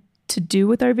wanted to do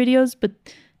with our videos, but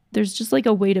there's just like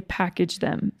a way to package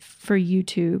them for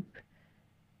YouTube,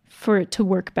 for it to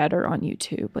work better on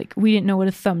YouTube. Like we didn't know what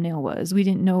a thumbnail was. We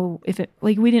didn't know if it,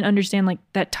 like we didn't understand like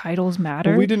that titles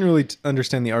matter. Well, we didn't really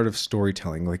understand the art of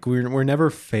storytelling. Like we're never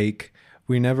fake.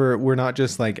 We're not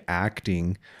just like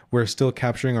acting. We're still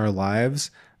capturing our lives,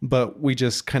 but we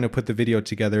just kind of put the video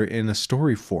together in a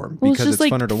story form Well, because it's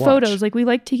like funner to photos. watch. Like we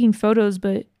like taking photos,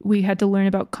 but we had to learn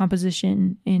about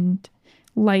composition and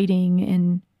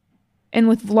lighting and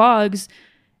with vlogs,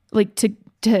 like to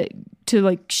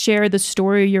like share the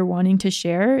story you're wanting to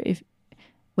share, if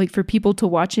like for people to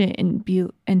watch it and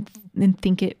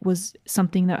think it was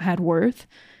something that had worth,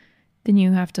 then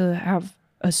you have to have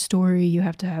a story, you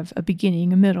have to have a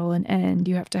beginning, a middle, an end.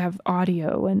 You have to have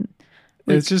audio, and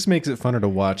It just makes it funner to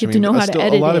watch. You have to know how to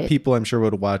edit a lot of it. people, I'm sure,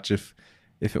 would watch if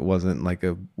it wasn't like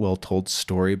a well-told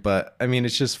story. But I mean,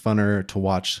 it's just funner to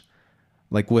watch.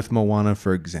 Like with Moana,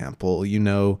 for example, you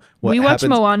know what we watch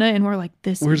happens. Moana and we're like,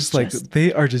 this We're is just like,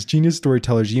 they are just genius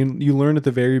storytellers. You learn at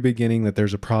the very beginning that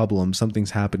there's a problem,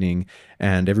 something's happening,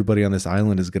 and everybody on this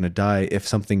island is going to die if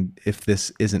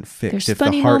this isn't fixed, There's if the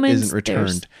funny heart moments, isn't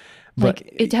there's, returned. But like,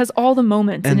 it has all the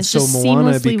moments, and it's so just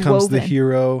Moana seamlessly becomes woven. the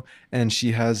hero, and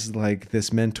she has like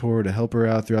this mentor to help her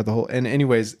out throughout the whole. And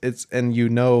anyways, and you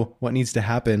know what needs to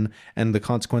happen and the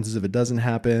consequences if it doesn't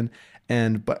happen.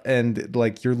 And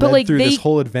like you're led through this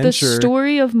whole adventure. The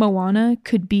story of Moana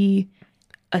could be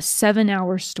a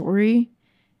 7-hour story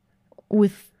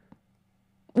with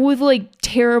like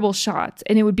terrible shots,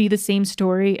 and it would be the same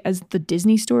story as the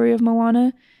Disney story of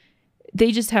Moana.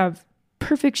 They just have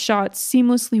perfect shots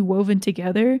seamlessly woven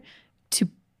together to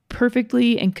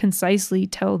perfectly and concisely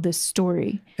tell this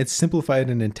story. It's simplified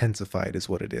and intensified is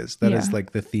what it is. That is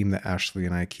like the theme that Ashley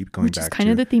and I keep going Which back is to. kind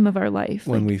of the theme of our life.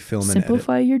 When like, we film and edit.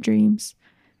 simplify your dreams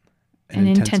and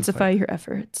intensify your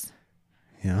efforts.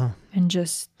 Yeah. And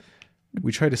just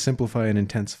we try to simplify and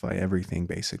intensify everything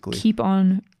basically.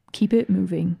 keep it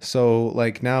moving. So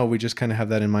like now we just kind of have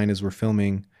that in mind as we're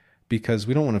filming, because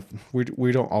we don't want to,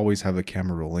 we don't always have the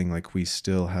camera rolling. Like we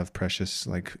still have precious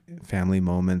like family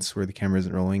moments where the camera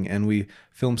isn't rolling, and we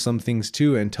film some things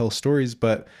too and tell stories.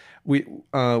 But we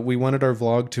wanted our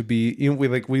vlog to be, you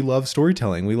know, we love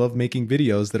storytelling. We love making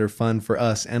videos that are fun for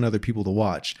us and other people to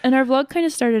watch. And our vlog kind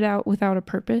of started out without a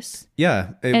purpose.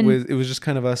 Yeah, it was just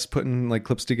kind of us putting like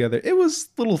clips together. It was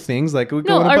little things like we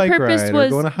go on a our bike purpose ride was- or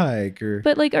go on a hike, or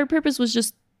But like our purpose was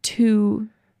just to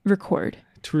record.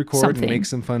 to record something. and make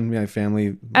some fun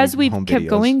family. As like, we've home kept videos.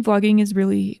 going, vlogging is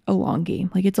really a long game.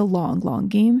 Like it's a long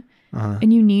game, Uh-huh.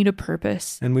 and you need a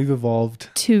purpose And we've evolved.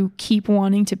 to keep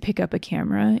wanting to pick up a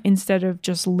camera instead of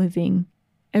just living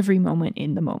every moment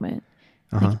in the moment.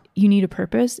 Like you need a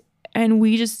purpose. And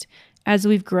we just, as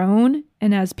we've grown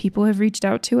and as people have reached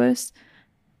out to us,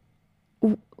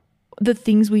 the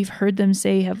things we've heard them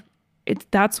say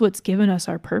that's what's given us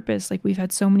our purpose. Like we've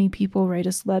had so many people write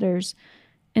us letters,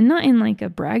 and not in like a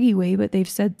braggy way, but they've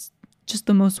said just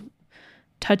the most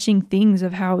touching things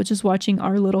of how just watching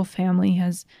our little family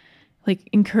has like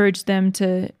encouraged them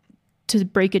to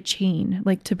break a chain,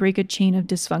 like to break a chain of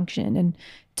dysfunction, and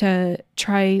to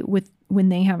try when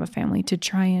they have a family to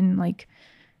try and like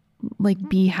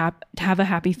be happy, have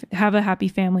a happy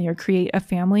family, or create a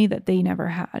family that they never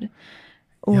had.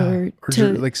 Or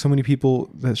like so many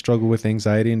people that struggle with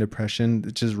anxiety and depression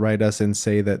that just write us and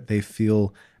say that they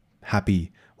feel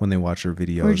happy when they watch our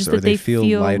videos, or just or that they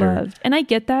feel lighter. loved. And I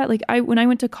get that. Like when I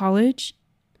went to college,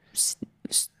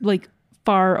 like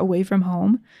far away from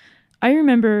home, I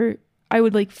remember I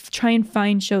would like try and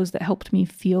find shows that helped me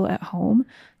feel at home.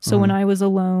 So when I was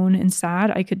alone and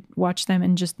sad, I could watch them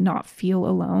and just not feel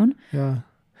alone. Yeah.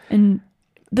 And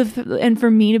for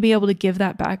me to be able to give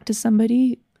that back to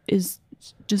somebody is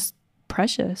just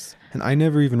precious. And I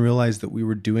never even realized that we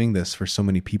were doing this for so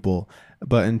many people.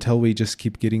 But until we just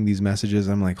keep getting these messages,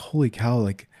 I'm like, holy cow,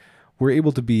 like we're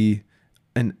able to be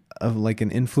an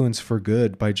influence for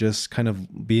good by just kind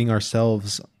of being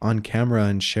ourselves on camera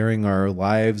and sharing our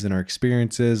lives and our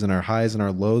experiences and our highs and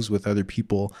our lows with other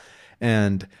people.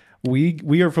 And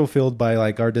we are fulfilled by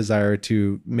like our desire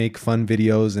to make fun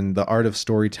videos and the art of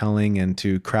storytelling and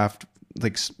to craft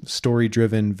like story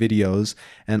driven videos.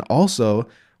 And also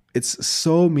it's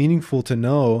so meaningful to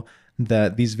know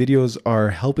that these videos are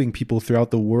helping people throughout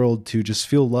the world to just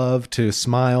feel love, to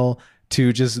smile,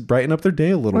 to just brighten up their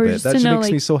day a little Or bit. just That to just know, makes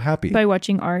like, me so happy. By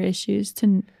watching our issues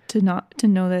to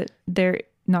know that they're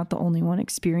not the only one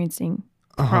experiencing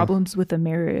problems with a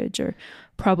marriage or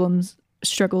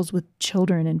struggles with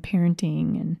children and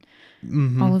parenting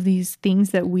and all of these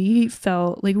things that we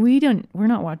felt like we're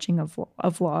not watching a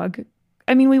vlog.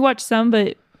 I mean, we watch some,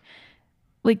 but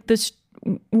like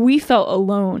we felt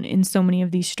alone in so many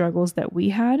of these struggles that we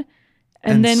had.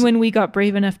 And then when we got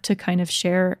brave enough to kind of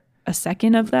share a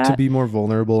second of that, to be more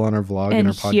vulnerable on our vlog and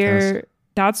our podcast.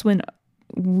 That's when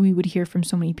we would hear from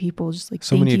so many people, just like,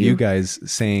 So many of you guys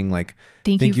saying like,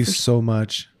 thank you so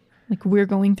much. Like, we're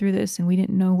going through this and we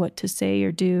didn't know what to say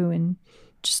or do. And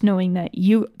just knowing that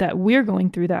we're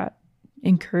going through that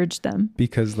encouraged them.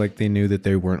 Because like they knew that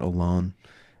they weren't alone.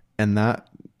 And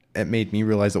it made me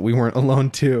realize that we weren't alone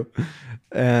too.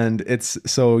 And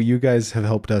so you guys have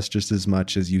helped us just as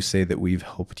much as you say that we've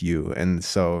helped you. And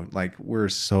so like, we're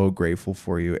so grateful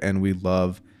for you and we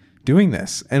love doing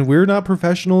this. And we're not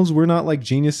professionals. We're not like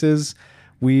geniuses.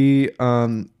 We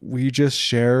just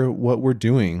share what we're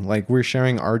doing. Like, we're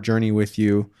sharing our journey with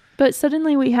you. But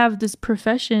suddenly we have this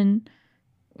profession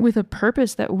with a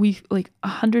purpose that we like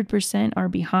 100% are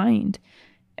behind,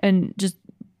 and just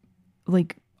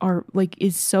like are like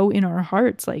is so in our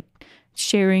hearts, like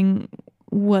sharing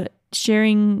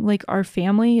like our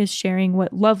family is sharing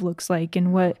what love looks like,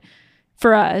 and what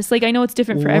for us, like I know it's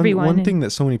different for everyone. One thing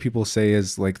that so many people say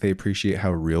is like they appreciate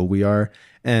how real we are,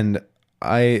 and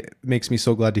makes me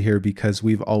so glad to hear, because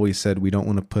we've always said we don't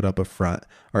want to put up a front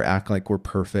or act like we're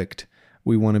perfect.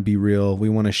 We want to be real. We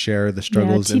want to share the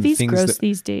struggles and TV's things gross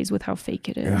these days with how fake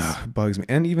it is. Bugs me.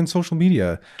 And even social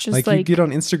media. Just like you get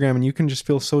on Instagram and you can just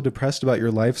feel so depressed about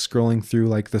your life scrolling through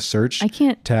like the search I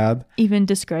can't tab. even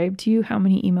describe to you how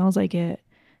many emails I get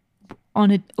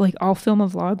on it. Like, I'll film a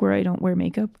vlog where I don't wear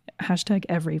makeup. #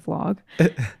 every vlog.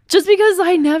 Just because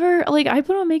I never, like, I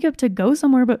put on makeup to go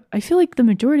somewhere, but I feel like the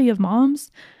majority of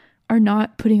moms are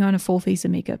not putting on a full face of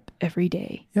makeup every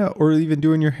day. Yeah. Or even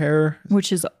doing your hair.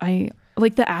 Which is,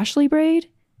 like the Ashley braid.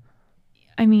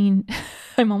 I mean,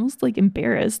 I'm almost like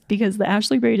embarrassed because the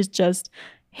Ashley braid is just,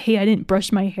 hey, I didn't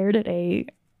brush my hair today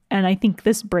and I think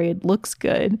this braid looks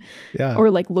good. Yeah.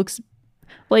 Or like looks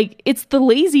like, it's the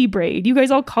lazy braid. You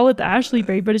guys all call it the Ashley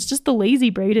braid, but it's just the lazy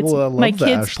braid. It's my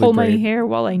kids pull my hair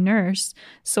while I nurse,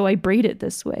 so I braid it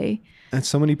this way. And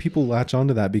so many people latch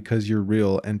onto that because you're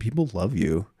real and people love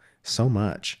you so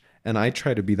much. And I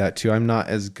try to be that too. I'm not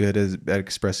as good at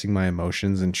expressing my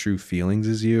emotions and true feelings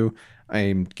as you.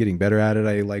 I'm getting better at it,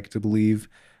 I like to believe.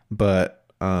 But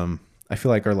I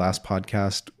feel like our last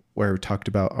podcast where we talked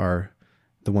about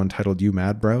the one titled You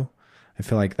Mad Bro, I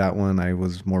feel like that one I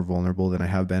was more vulnerable than I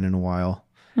have been in a while.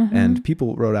 Mm-hmm. And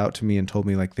people wrote out to me and told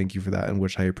me like, thank you for that, and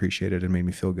which I appreciated and made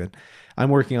me feel good. I'm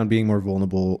working on being more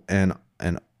vulnerable and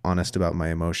honest about my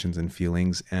emotions and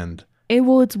feelings. And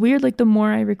it's weird. Like, the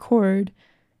more I record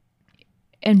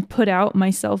and put out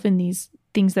myself in these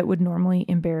things that would normally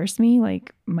embarrass me,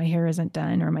 like my hair isn't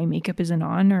done or my makeup isn't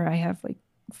on or I have like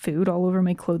food all over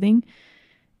my clothing,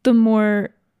 the more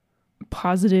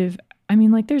positive, I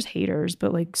mean, like, there's haters,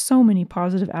 but like so many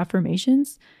positive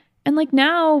affirmations. And like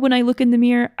now when I look in the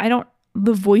mirror,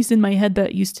 the voice in my head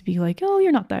that used to be like, oh,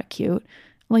 you're not that cute,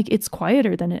 like, it's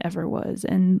quieter than it ever was.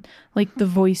 And like the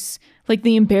voice, like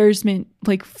the embarrassment,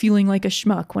 like feeling like a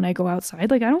schmuck when I go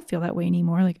outside, like I don't feel that way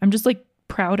anymore. Like, I'm just like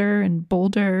prouder and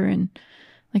bolder, and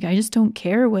like I just don't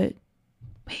care what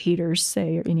haters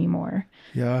say anymore.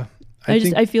 Yeah.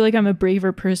 I feel like I'm a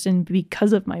braver person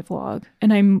because of my vlog,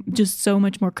 and I'm just so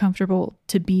much more comfortable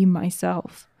to be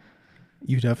myself.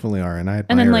 You definitely are, and I admire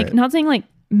And then like it. Not saying like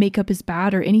makeup is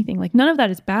bad or anything, like none of that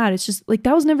is bad. It's just like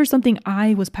that was never something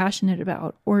I was passionate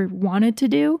about or wanted to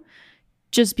do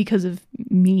just because of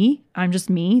me. I'm just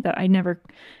me, that I never,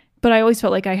 but I always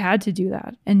felt like I had to do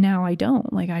that, and now I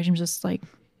don't. Like, I'm just like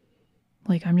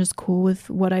I'm just cool with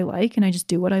what I like, and I just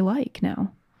do what I like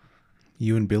now.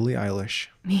 You and Billie Eilish.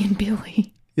 Me and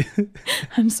Billie.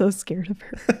 I'm so scared of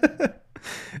her.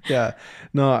 Yeah.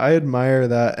 No, I admire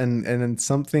that. And it's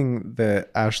something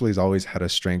that Ashley's always had a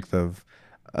strength of,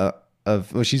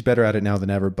 well, she's better at it now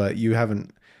than ever, but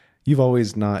you've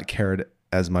always not cared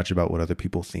as much about what other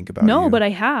people think about you. No, but I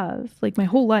have, like, my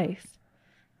whole life.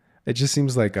 It just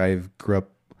seems like I've grew up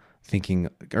thinking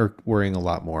or worrying a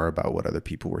lot more about what other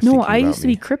people were thinking about me. No, I used to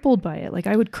be crippled by it. Like,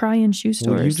 I would cry in shoe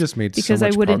stores. Well, you just made because so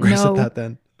much I wouldn't progress know, at that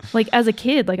then. Like, as a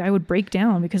kid, like, I would break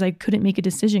down because I couldn't make a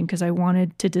decision because I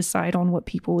wanted to decide on what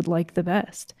people would like the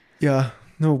best. Yeah.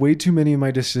 No, way too many of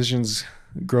my decisions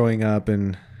growing up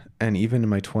and even in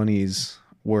my 20s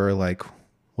were like,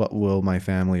 what will my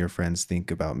family or friends think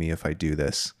about me if I do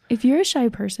this? If you're a shy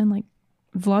person, like,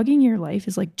 vlogging your life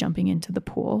is like jumping into the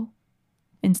pool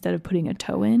instead of putting a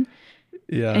toe in.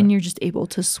 Yeah. And you're just able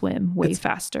to swim way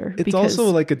faster. It's also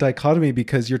like a dichotomy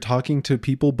because you're talking to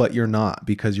people, but you're not,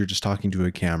 because you're just talking to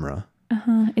a camera.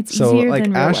 It's so easier like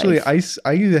than real Ashley, life.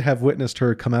 I have witnessed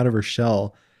her come out of her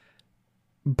shell,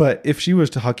 but if she was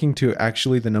talking to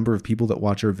actually the number of people that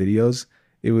watch her videos,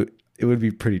 it would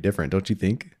be pretty different, don't you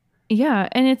think? Yeah.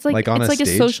 And it's like on it's like stage?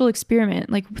 a social experiment.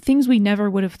 Like, things we never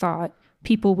would have thought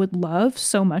people would love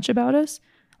so much about us.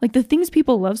 Like, the things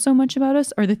people love so much about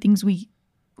us are the things we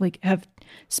like have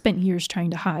spent years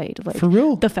trying to hide. Like, For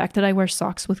real? The fact that I wear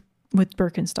socks with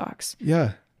Birkenstocks.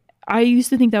 Yeah. I used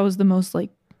to think that was the most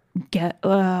like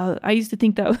I used to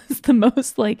think that was the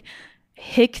most like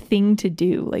hick thing to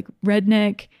do. Like,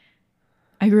 redneck.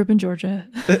 I grew up in Georgia.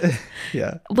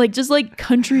 Yeah. Like, just like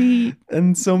country.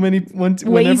 And so many, whenever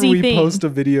Lazy we thing. post a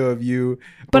video of you,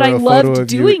 But or I a loved photo of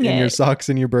doing you in your it. socks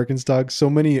and your Birkenstocks,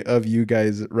 so many of you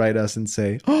guys write us and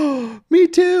say, oh, me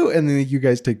too. And then you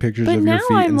guys take pictures But of your now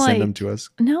feet I'm and send like- them to us.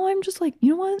 Now I'm just like,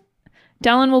 you know what?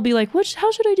 Dallin will be like,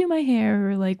 how should I do my hair?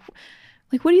 Or like,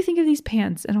 what do you think of these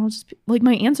pants? And I'll just be, like,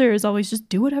 my answer is always just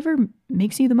do whatever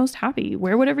makes you the most happy.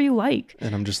 Wear whatever you like.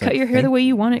 And I'm just Cut like, your hair the way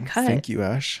you want it cut. Thank you,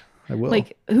 Ash. I will.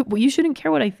 Like, well, you shouldn't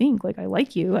care what I think. Like, I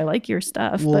like you. I like your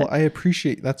stuff. Well, but I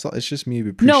appreciate that's all. It's just me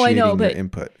appreciating No, I know, but your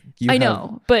input. I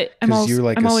know, but I'm 'cause always, you're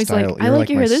like I'm a always style- like, I you're like like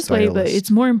your my hair this way, but stylist.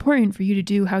 it's more important for you to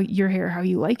do your hair how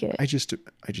you like it. I just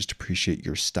appreciate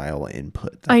your style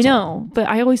input. I That's know, all. but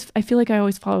I feel like I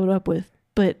always follow it up with,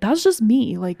 but that's just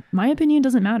me. Like, my opinion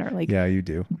doesn't matter. Like, Yeah, you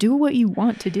do. do what you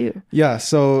want to do. Yeah,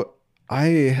 so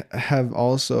I have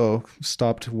also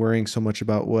stopped worrying so much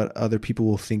about what other people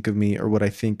will think of me or what I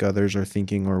think others are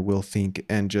thinking or will think,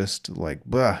 and just like,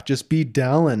 just be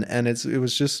Dallin. And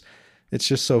it's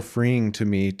just so freeing to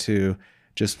me to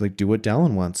just like do what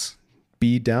Dallin wants.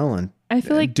 Be Dallin. I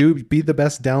feel like be the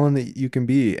best Dallin that you can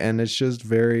be, and it's just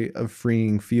very a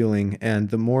freeing feeling. And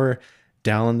the more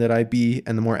Dallin that I be,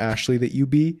 and the more Ashley that you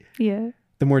be, yeah.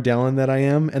 the more Dallin that I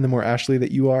am, and the more Ashley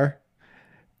that you are.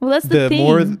 Well, that's the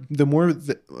thing. the more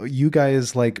you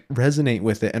guys like resonate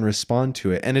with it and respond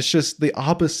to it. And it's just the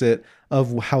opposite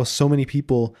of how so many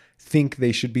people think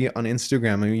they should be on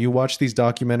Instagram. I mean, you watch these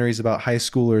documentaries about high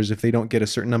schoolers, if they don't get a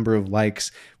certain number of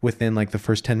likes within like the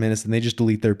first 10 minutes, and they just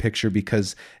delete their picture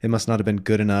because it must not have been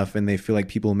good enough, and they feel like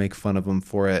people make fun of them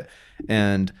for it.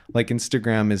 And like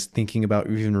Instagram is thinking about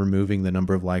even removing the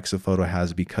number of likes a photo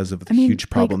has because of the huge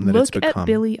problem that it's become. Look at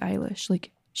Billie Eilish. Like,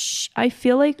 I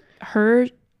feel like her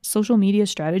social media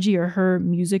strategy, or her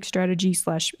music strategy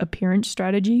 / appearance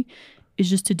strategy, is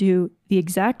just to do the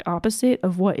exact opposite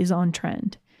of what is on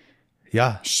trend.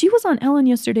 Yeah. She was on Ellen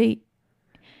yesterday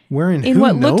Wearing in who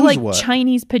what knows looked like what.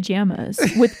 Chinese pajamas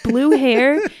with blue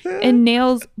hair and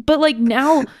nails. But like,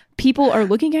 now people are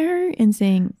looking at her and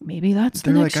saying, maybe that's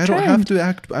the They're next like, trend.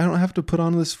 I don't have to put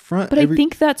on this front. But I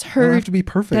think that's I her. don't have to be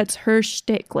perfect. That's her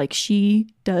shtick. Like, she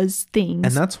does things.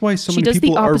 And that's why so she many does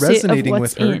people the are opposite resonating of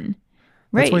with what's her. in.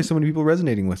 Right. That's why so many people are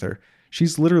resonating with her.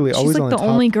 She's literally She's always like on the top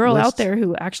only girl list. out there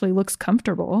who actually looks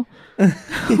comfortable.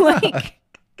 Like,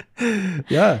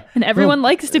 Yeah. and everyone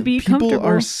likes to be People comfortable.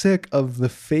 are sick of the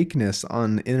fakeness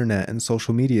on the internet and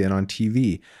social media and on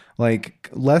TV. Like,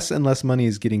 less and less money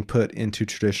is getting put into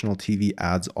traditional TV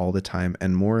ads all the time,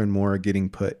 and more are getting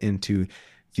put into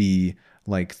the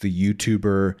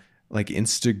YouTuber, like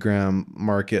Instagram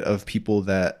market of people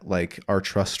that like are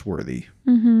trustworthy.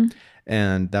 Mm-hmm.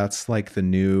 And that's like the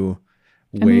new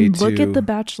I way mean, to look at The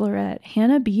Bachelorette.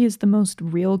 Hannah B is the most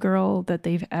real girl that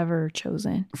they've ever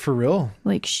chosen. for real.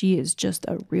 Like, she is just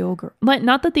a real girl. Like,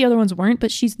 not that the other ones weren't,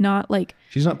 but she's not like,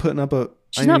 She's not putting up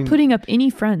she's not putting up any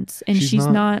fronts, and she's she's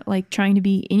not- not like trying to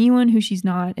be anyone who she's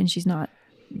not, and she's not.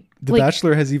 The like-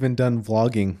 Bachelor has even done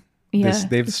vlogging. Yeah,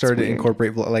 They've it's started to weird.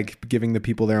 incorporate like giving the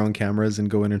people their own cameras and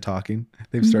go in and talking.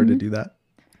 They've started to Mm-hmm. do that.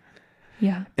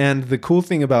 Yeah. And the cool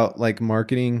thing about like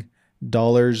marketing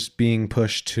dollars being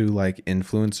pushed to like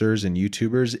influencers and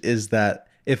YouTubers is that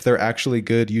if they're actually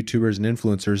good YouTubers and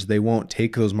influencers, they won't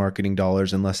take those marketing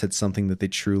dollars unless it's something that they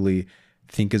truly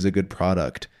think is a good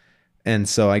product. And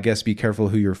so I guess be careful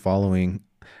who you're following.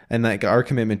 And like our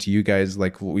commitment to you guys,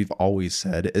 like what we've always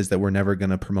said, is that we're never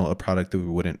going to promote a product that we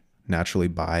wouldn't naturally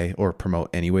buy or promote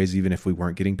anyways, even if we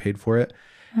weren't getting paid for it.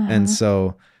 And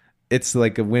so it's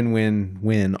like a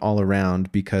win-win-win all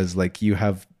around, because like you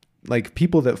have like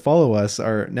people that follow us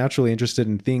are naturally interested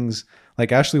in things.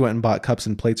 Like Ashley went and bought cups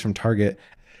and plates from Target.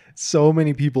 So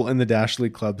many people in the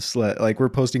Dashley Club like we're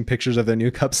posting pictures of their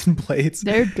new cups and plates.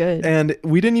 They're good. And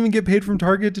we didn't even get paid from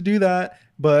Target to do that.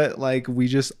 But like, we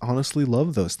just honestly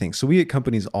love those things. So we get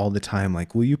companies all the time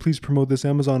like, will you please promote this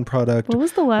Amazon product? What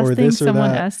was the or last thing this or someone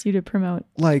that? asked you to promote?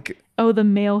 Like Oh, the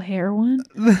male hair one?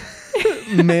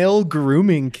 male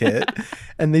grooming kit.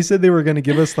 And they said they were going to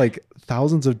give us like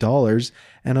thousands of dollars.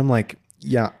 And I'm like,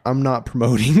 yeah, I'm not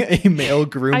promoting a male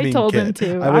grooming kit. I told them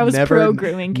to. would I was never pro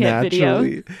grooming kit video.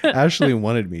 naturally- Ashley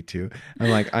wanted me to. I'm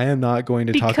like, I am not going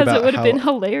to talk Because about it would how have been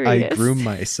hilarious. I groom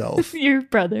myself. Your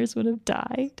brothers would have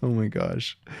died. Oh my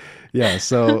gosh. Yeah.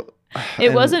 So It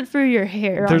and wasn't for your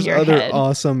hair on there's your other head.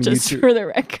 awesome Just YouTube. for the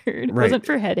record. It Right. wasn't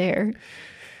for head hair.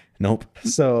 Nope.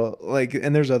 So like,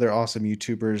 and there's other awesome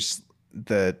YouTubers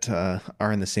that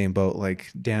are in the same boat.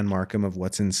 Like Dan Markham of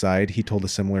What's Inside. He told a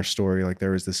similar story. Like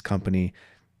there was this company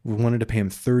who wanted to pay him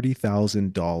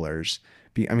 $30,000.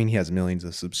 I mean, he has millions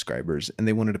of subscribers, and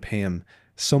they wanted to pay him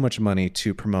so much money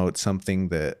to promote something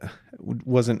that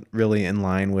wasn't really in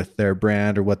line with their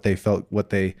brand or what they felt,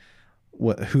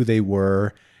 who they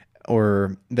were,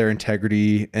 or their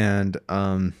integrity. And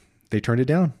they turned it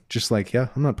down. Just like, yeah,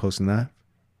 I'm not posting that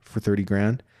for 30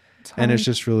 grand. And it's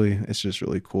just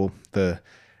really cool.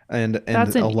 And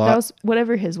That's a lot. That was,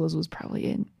 whatever his was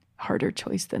probably a harder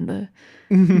choice than the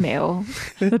mail,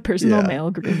 the personal Yeah.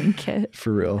 mail grooming kit.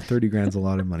 For real, 30 grand's a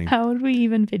lot of money. How would we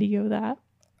even video that?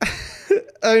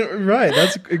 Right,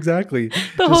 that's exactly.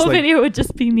 The whole video would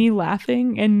just be me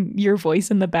laughing and your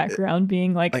voice in the background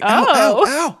being like, ow,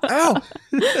 oh, ow,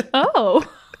 ow. oh,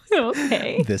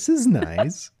 okay. This is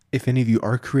nice. If any of you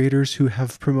are creators who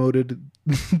have promoted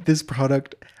this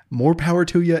product, more power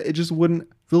to you. It just wouldn't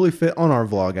really fit on our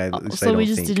vlog. So we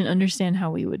just didn't understand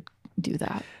how we would do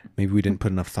that. Maybe we didn't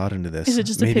put enough thought into this. Is it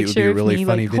just Maybe a picture it would be a really of me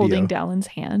funny like video. holding Dallin's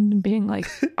hand and being like,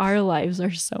 our lives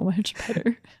are so much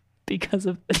better because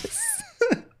of this?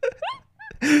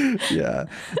 Yeah.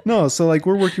 No, so like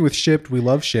we're working with Shipt. We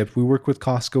love Shipt. We work with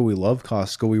Costco. We love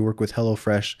Costco. We work with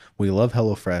HelloFresh. We love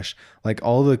HelloFresh. Like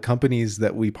all the companies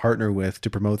that we partner with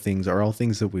to promote things are all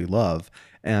things that we love.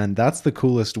 And that's the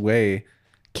coolest way.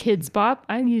 Kids Bop.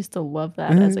 I used to love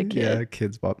that as a kid. Yeah,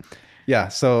 Kids Bop. Yeah,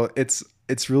 so it's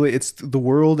the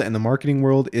world, and the marketing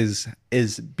world is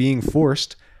being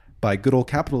forced by good old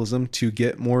capitalism to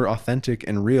get more authentic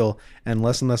and real, and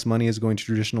less money is going to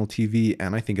traditional TV,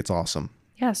 and I think it's awesome.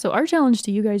 Yeah, so our challenge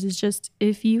to you guys is just,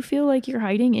 if you feel like you're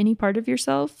hiding any part of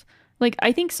yourself, like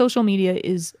I think social media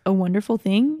is a wonderful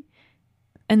thing,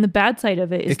 and the bad side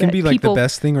of it is it can that be like people, the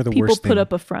best thing or the people worst thing. put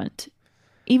up a front.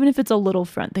 Even if it's a little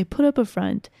front, they put up a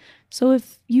front. So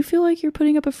if you feel like you're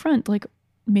putting up a front, like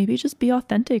maybe just be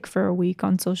authentic for a week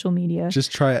on social media.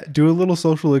 Just try it. Do a little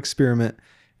social experiment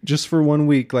just for 1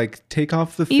 week. Like take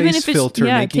off the Even face if it's- filter,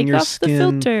 yeah, making take your off the skin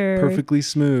filter. perfectly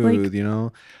smooth, Like, you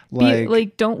know?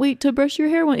 Like don't wait to brush your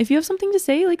hair. If you have something to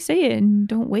say, like say it and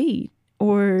don't wait.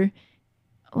 Or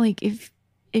like if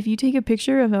you take a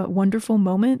picture of a wonderful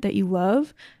moment that you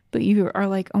love, but you are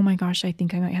like, oh my gosh, I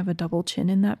think I might have a double chin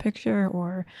in that picture,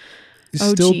 or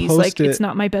oh still geez, post like it. it's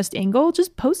not my best angle,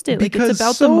 just post it. Because like it's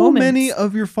about so the moment. many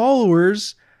of your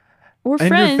followers or and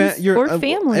friends or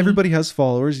family. Everybody has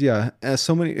followers. Yeah.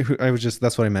 So many,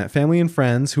 that's what I meant. Family and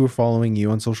friends who are following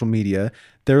you on social media.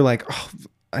 They're like, oh,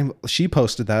 she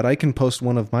posted that. I can post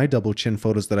one of my double chin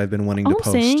photos that I've been wanting All to I'm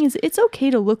post. saying is it's okay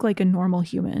to look like a normal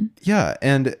human. Yeah.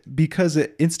 And because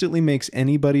it instantly makes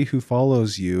anybody who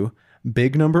follows you,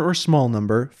 big number or small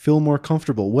number, feel more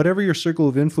comfortable. Whatever your circle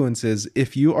of influence is,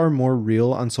 if you are more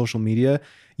real on social media,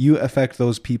 you affect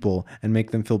those people and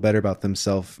make them feel better about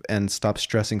themselves and stop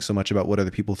stressing so much about what other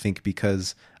people think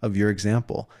because of your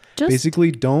example.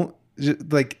 Basically, don't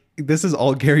like, this is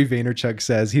all Gary Vaynerchuk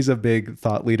says. He's a big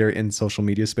thought leader in social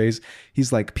media space.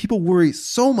 He's like, people worry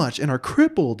so much and are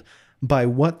crippled by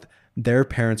what their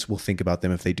parents will think about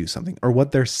them if they do something, or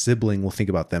what their sibling will think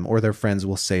about them, or their friends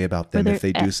will say about them if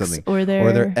they do something, or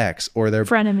their ex, or their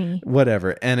frenemy,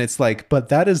 whatever. And it's like, but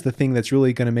that is the thing that's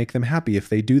really going to make them happy if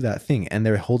they do that thing, and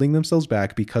they're holding themselves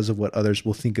back because of what others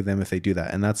will think of them if they do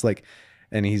that. And that's like,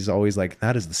 and he's always like,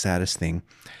 that is the saddest thing.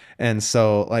 And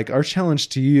so like our challenge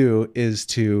to you is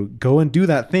to go and do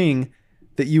that thing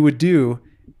that you would do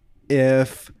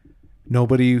if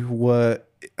nobody would,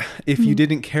 if you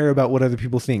didn't care about what other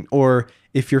people think, or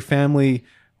if your family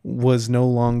was no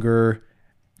longer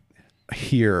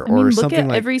here, or look something at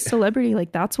like every celebrity.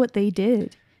 Like that's what they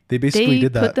did. They basically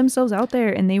did that. Put themselves out there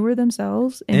and they were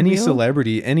themselves. Any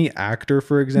celebrity, any actor,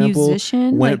 for example,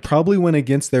 musician, probably went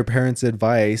against their parents'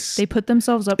 advice. They put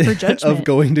themselves up for judgment of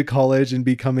going to college and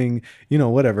becoming,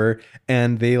 whatever.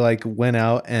 And they like went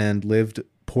out and lived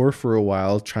poor for a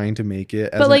while trying to make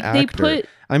it as an actor.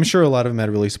 I'm sure a lot of them had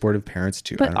really supportive parents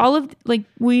too. But all of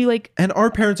and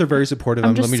our parents are very supportive.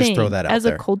 Let me just throw that out there. As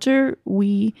a culture,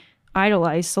 we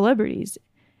idolize celebrities.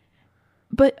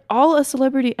 But all a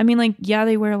celebrity,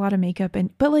 they wear a lot of makeup,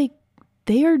 but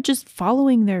they are just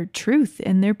following their truth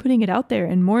and they're putting it out there.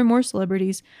 And more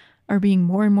celebrities are being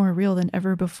more and more real than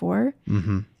ever before.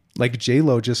 Mm-hmm. Like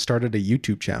J-Lo just started a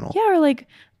YouTube channel. Yeah,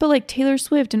 but Taylor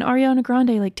Swift and Ariana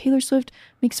Grande, Taylor Swift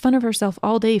makes fun of herself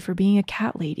all day for being a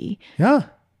cat lady. Yeah.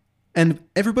 And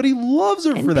everybody loves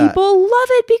her for that. People love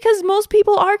it because most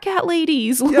people are cat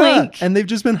ladies. Yeah, and they've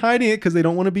just been hiding it because they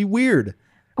don't want to be weird.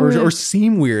 Or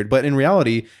seem weird, but in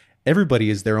reality,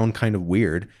 everybody is their own kind of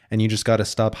weird, and you just got to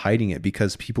stop hiding it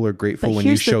because people are grateful when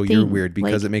you show you're weird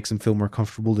because it makes them feel more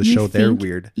comfortable to show they're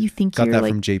weird. You think got you're that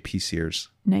from JP Sears.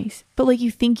 Nice, but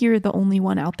you think you're the only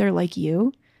one out there like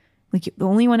you, the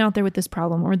only one out there with this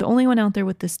problem, or the only one out there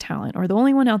with this talent, or the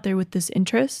only one out there with this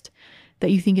interest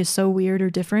that you think is so weird or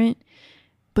different.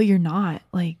 But you're not.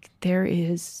 There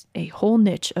is a whole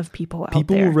niche of people out there.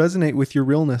 People will resonate with your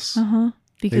realness.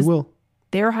 Because they will.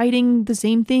 They're hiding the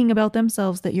same thing about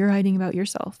themselves that you're hiding about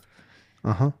yourself.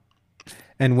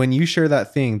 And when you share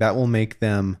that thing, that will make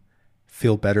them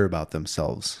feel better about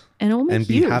themselves And it'll make and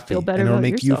be you happy. feel better And it'll about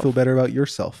make yourself. you feel better about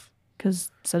yourself.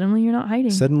 Because suddenly you're not hiding.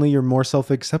 Suddenly you're more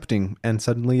self-accepting, and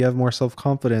suddenly you have more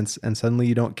self-confidence, and suddenly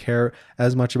you don't care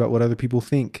as much about what other people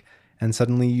think. And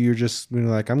suddenly you're just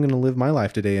like, I'm going to live my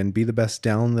life today and be the best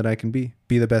Dallin that I can be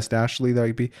the best Ashley that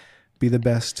I can be the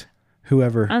best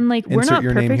whoever. And like, we're Insert not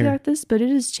your name perfect here. at this, but it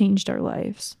has changed our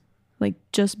lives. Like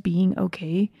just being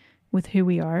okay with who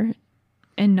we are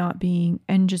and not being,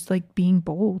 and just like being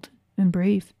bold and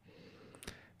brave.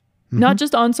 Mm-hmm. Not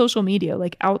just on social media,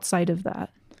 like outside of that.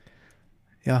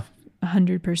 Yeah.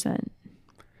 100%.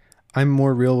 I'm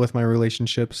more real with my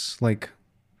relationships. Like,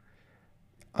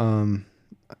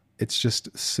 it's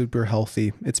just super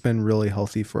healthy. It's been really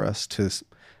healthy for us to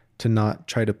not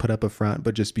try to put up a front,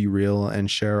 but just be real and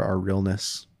share our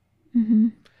realness. Mm-hmm.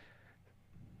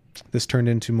 This turned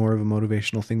into more of a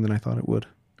motivational thing than I thought it would.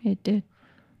 It did.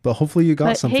 But hopefully you got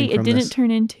But something hey, from it didn't this. turn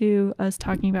into us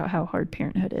talking about how hard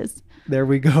parenthood is, There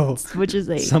we go. which is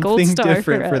a gold Something star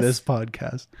different for for us. this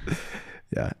podcast.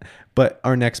 Yeah. But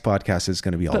our next podcast is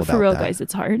going to be all But about for real, that. guys,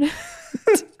 it's hard.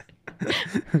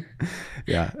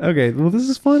 Yeah. Okay. Well, this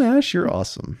is fun, Ash. You're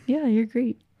awesome. Yeah, you're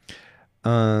great.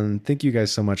 Thank you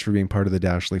guys so much for being part of the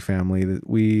Dashley family.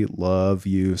 We love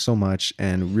you so much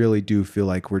and really do feel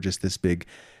like we're just this big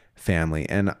family.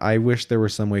 And I wish there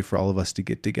was some way for all of us to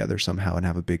get together somehow and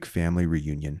have a big family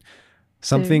reunion.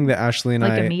 Something that Ashley and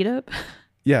Like I, a meetup.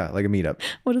 yeah, like a meetup.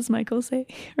 What does Michael say?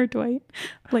 Or Dwight?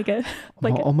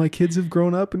 All my kids have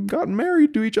grown up and gotten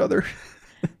married to each other.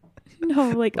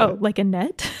 like a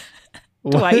net.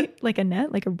 What? Dwight, like a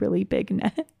net, like a really big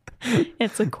net.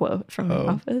 It's a quote from The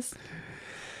Office.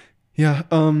 Yeah.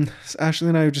 So Ashley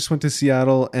and I just went to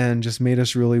Seattle and just made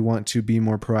us really want to be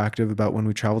more proactive about when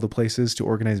we travel to places to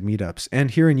organize meetups. And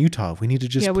here in Utah, we need to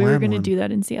just We were plan going to one. do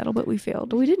that in Seattle, but we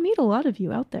failed. We did meet a lot of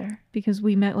you out there because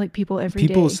we met like people every day.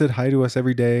 People said hi to us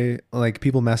every day. Like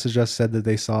people messaged us, said that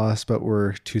they saw us, but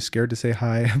were too scared to say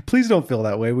hi. Please don't feel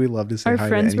that way. We love to say Our hi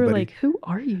friends to were anybody. like, "Who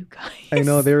are you guys?" I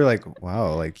know, they were like,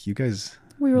 wow, like you guys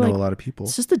We were know like, a lot of people.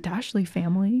 It's just the Dashley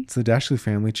family. It's the Dashley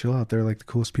family. Chill out. They're like the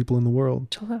coolest people in the world.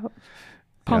 Chill out.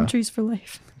 Palm Yeah. trees for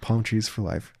life. Palm trees for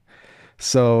life.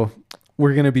 So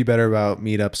we're going to be better about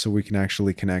meetups so we can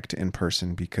actually connect in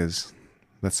person because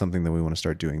that's something that we want to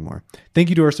start doing more. Thank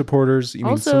you to our supporters. You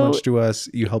mean so Also- much to us.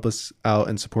 You help us out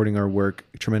in supporting our work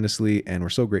tremendously, and we're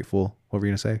so grateful. What were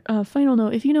you going to say? Final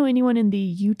note, if you know anyone in the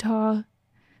Utah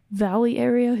Valley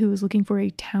area who is looking for a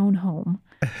townhome,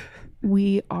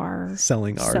 we are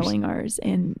Selling ours.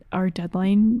 And our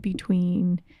deadline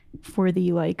for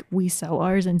the like we sell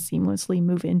ours and seamlessly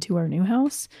move into our new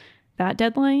house, that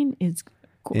deadline is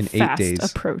In 8 fast days.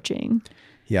 approaching.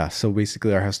 Yeah. So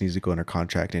basically our house needs to go under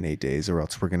contract in 8 days or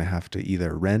else we're going to have to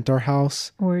either rent our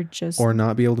house Or just or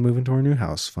not be able to move into our new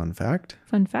house. Fun fact.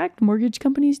 fun fact, mortgage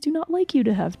companies do not like you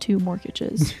to have 2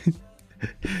 mortgages.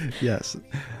 Yes.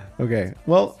 Okay.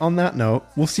 Well, on that note,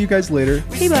 we'll see you guys later.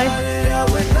 Hey, bye. Started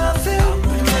out with nothing,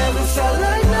 never felt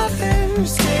like nothing.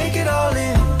 Just take it all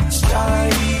in. Try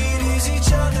to ease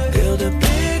each other, build a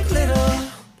big